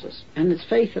promises, and it's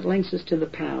faith that links us to the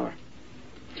power.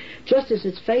 Just as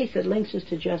it's faith that links us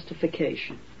to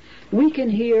justification. We can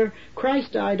hear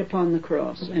Christ died upon the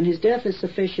cross, and his death is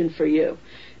sufficient for you.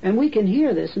 And we can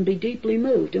hear this and be deeply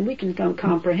moved, and we can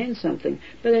comprehend something.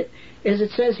 But as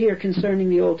it says here concerning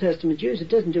the Old Testament Jews, it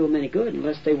doesn't do them any good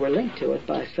unless they were linked to it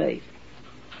by faith.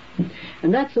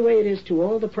 And that's the way it is to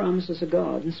all the promises of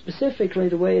God, and specifically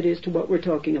the way it is to what we're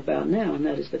talking about now, and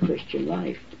that is the Christian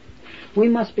life. We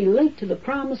must be linked to the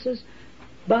promises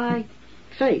by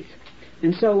faith.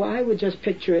 And so I would just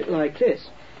picture it like this.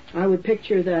 I would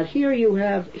picture that here you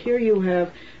have,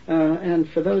 and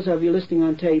for those of you listening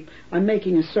on tape, I'm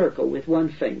making a circle with one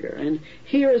finger. And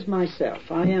here is myself.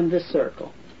 I am this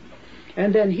circle.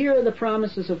 And then here are the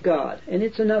promises of God, and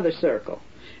it's another circle.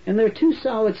 And there are two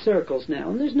solid circles now,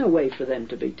 and there's no way for them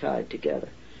to be tied together.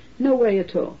 No way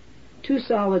at all. Two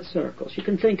solid circles. You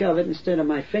can think of it, instead of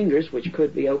my fingers, which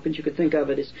could be opened, you could think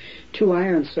of it as two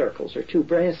iron circles or two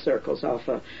brass circles off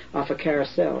a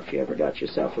carousel, if you ever got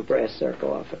yourself a brass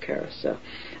circle off a carousel.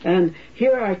 And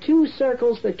here are two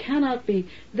circles that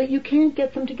you can't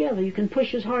get them together. You can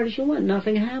push as hard as you want.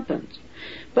 Nothing happens.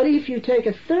 But if you take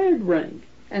a third ring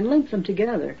and link them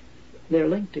together, they're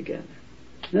linked together.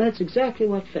 Now that's exactly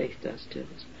what faith does to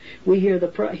us. We hear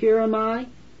here am I,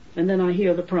 and then I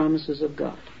hear the promises of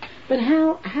God. But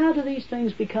how do these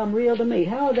things become real to me?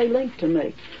 How are they linked to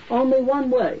me? Only one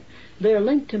way. They're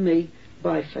linked to me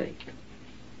by faith.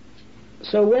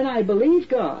 So when I believe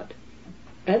God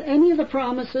at any of the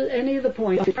promises, any of the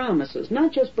points of promises,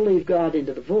 not just believe God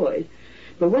into the void,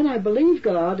 but when I believe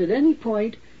God at any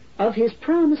point of his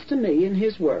promise to me in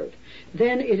his word,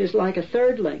 then it is like a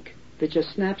third link that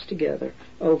just snaps together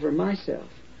over myself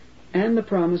and the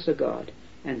promise of God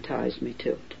and ties me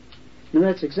to it. Now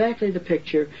that's exactly the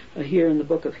picture here in the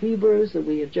book of Hebrews that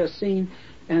we have just seen,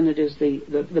 and it is the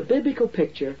biblical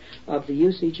picture of the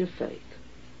usage of faith.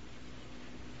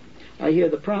 I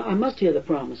must hear the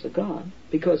promise of God,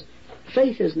 because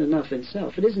faith isn't enough in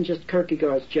self. It isn't just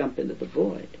Kierkegaard's jump into the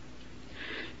void.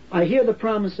 I hear the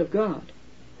promise of God,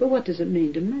 but what does it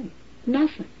mean to me?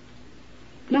 Nothing.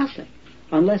 Nothing,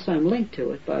 unless I'm linked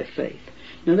to it by faith.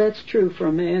 Now that's true for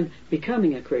a man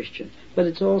becoming a Christian, but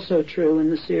it's also true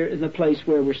in the place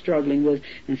where we're struggling with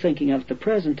and thinking of the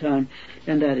present time,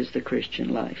 and that is the Christian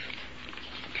life.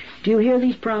 Do you hear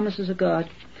these promises of God?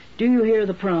 Do you hear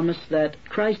the promise that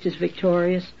Christ is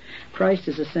victorious, Christ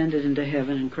is ascended into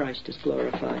heaven, and Christ is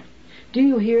glorified? Do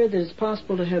you hear that it's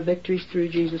possible to have victories through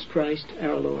Jesus Christ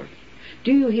our Lord?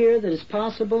 Do you hear that it's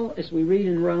possible, as we read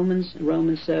in Romans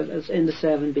 7, in the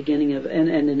 7, beginning of, and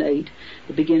in 8,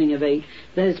 the beginning of 8,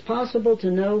 that it's possible to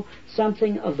know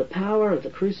something of the power of the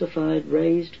crucified,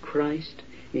 raised Christ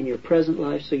in your present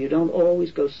life, so you don't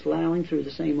always go sloughing through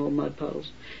the same old mud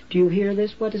puddles? Do you hear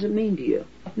this? What does it mean to you?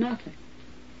 Nothing.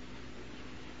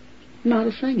 Not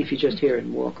a thing if you just hear it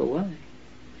and walk away.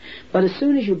 But as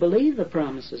soon as you believe the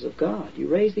promises of God, you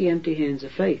raise the empty hands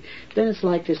of faith, then it's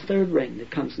like this third ring that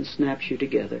comes and snaps you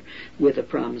together with the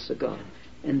promise of God.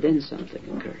 And then something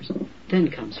occurs.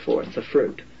 Then comes forth the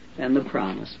fruit and the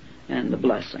promise and the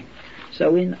blessing.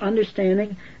 So in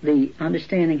understanding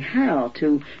how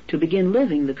to begin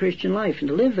living the Christian life and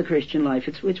to live the Christian life,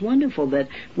 it's wonderful that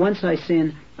once I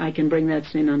sin, I can bring that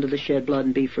sin under the shed blood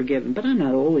and be forgiven. But I'm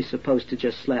not always supposed to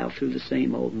just slough through the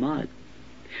same old mud.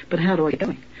 But how do I get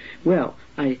going? Well,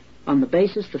 on the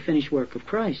basis of the finished work of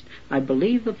Christ, I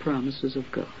believe the promises of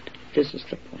God. This is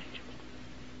the point.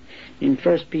 In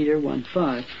 1 Peter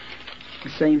 1:5, the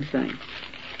same thing.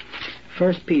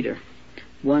 1 Peter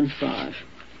 1:5.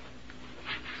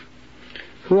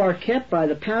 Who are kept by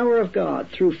the power of God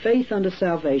through faith unto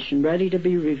salvation, ready to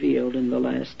be revealed in the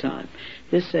last time.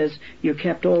 This says you're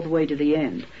kept all the way to the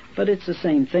end. But it's the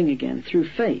same thing again, through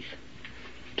faith.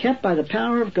 Kept by the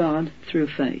power of God through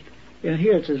faith.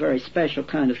 Here it's a very special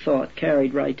kind of thought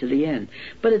carried right to the end.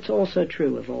 But it's also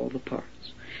true of all the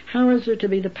parts. How is there to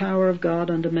be the power of God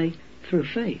unto me? Through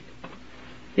faith.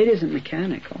 It isn't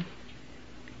mechanical.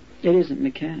 It isn't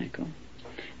mechanical.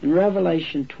 In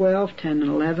Revelation 12:10 and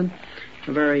 11,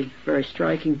 a very, very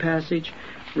striking passage.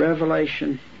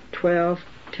 Revelation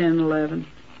 12:10 and 11.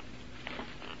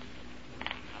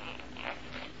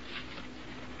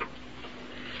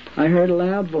 I heard a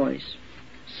loud voice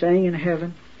saying in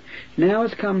heaven, Now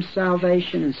has come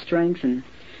salvation and strength and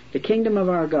the kingdom of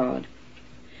our God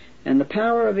and the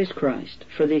power of his Christ.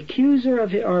 For the accuser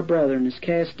of our brethren is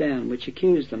cast down, which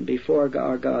accused them before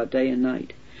our God day and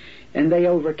night. And they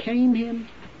overcame him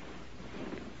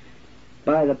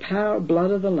by the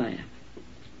blood of the Lamb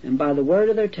and by the word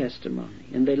of their testimony.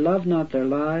 And they loved not their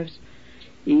lives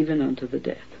even unto the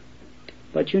death.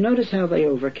 But you notice how they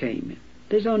overcame him.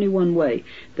 There's only one way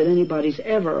that anybody's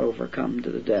ever overcome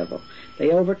to the devil. They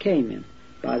overcame him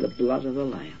by the blood of the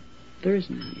Lamb. There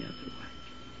isn't any other way.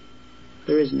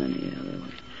 There isn't any other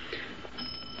way.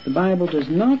 The Bible does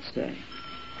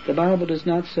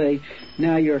not say,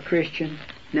 now you're a Christian,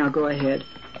 now go ahead,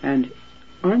 and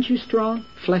aren't you strong?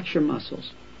 Flex your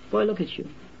muscles. Boy, look at you.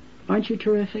 Aren't you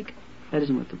terrific? That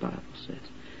isn't what the Bible says.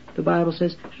 The Bible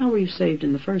says, how were you saved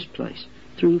in the first place?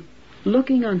 Through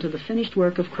looking unto the finished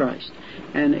work of Christ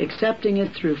and accepting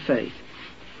it through faith.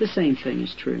 The same thing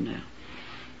is true now.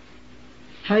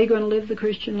 How are you going to live the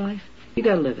Christian life? You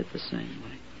got to live it the same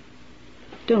way.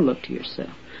 Don't look to yourself.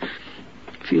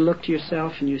 If you look to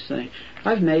yourself and you say,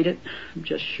 I've made it,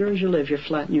 just sure as you live, you're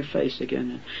flat in your face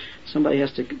again. And somebody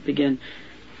has to begin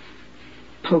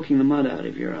poking the mud out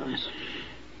of your eyes.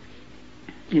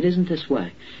 It isn't this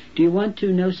way. Do you want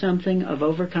to know something of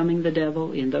overcoming the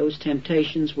devil in those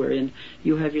temptations wherein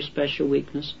you have your special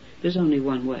weakness? There's only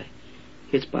one way.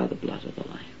 It's by the blood of the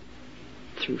Lamb,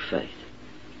 through faith.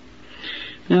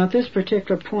 Now at this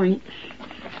particular point,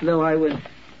 though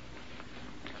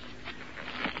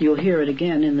you'll hear it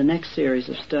again in the next series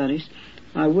of studies,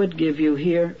 I would give you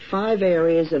here 5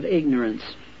 areas of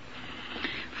ignorance.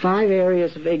 5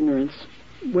 areas of ignorance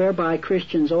whereby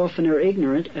Christians often are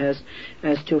ignorant as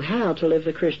to how to live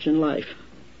the Christian life.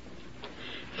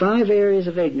 5 areas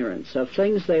of ignorance, of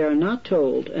things they are not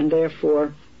told, and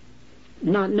therefore,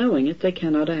 not knowing it, they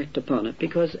cannot act upon it.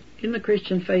 Because in the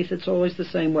Christian faith, it's always the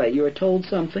same way. You are told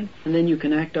something, and then you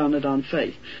can act on it on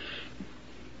faith.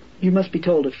 You must be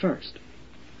told it first.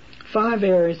 5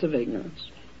 areas of ignorance.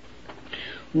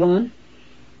 1,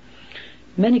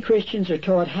 many Christians are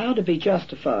taught how to be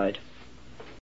justified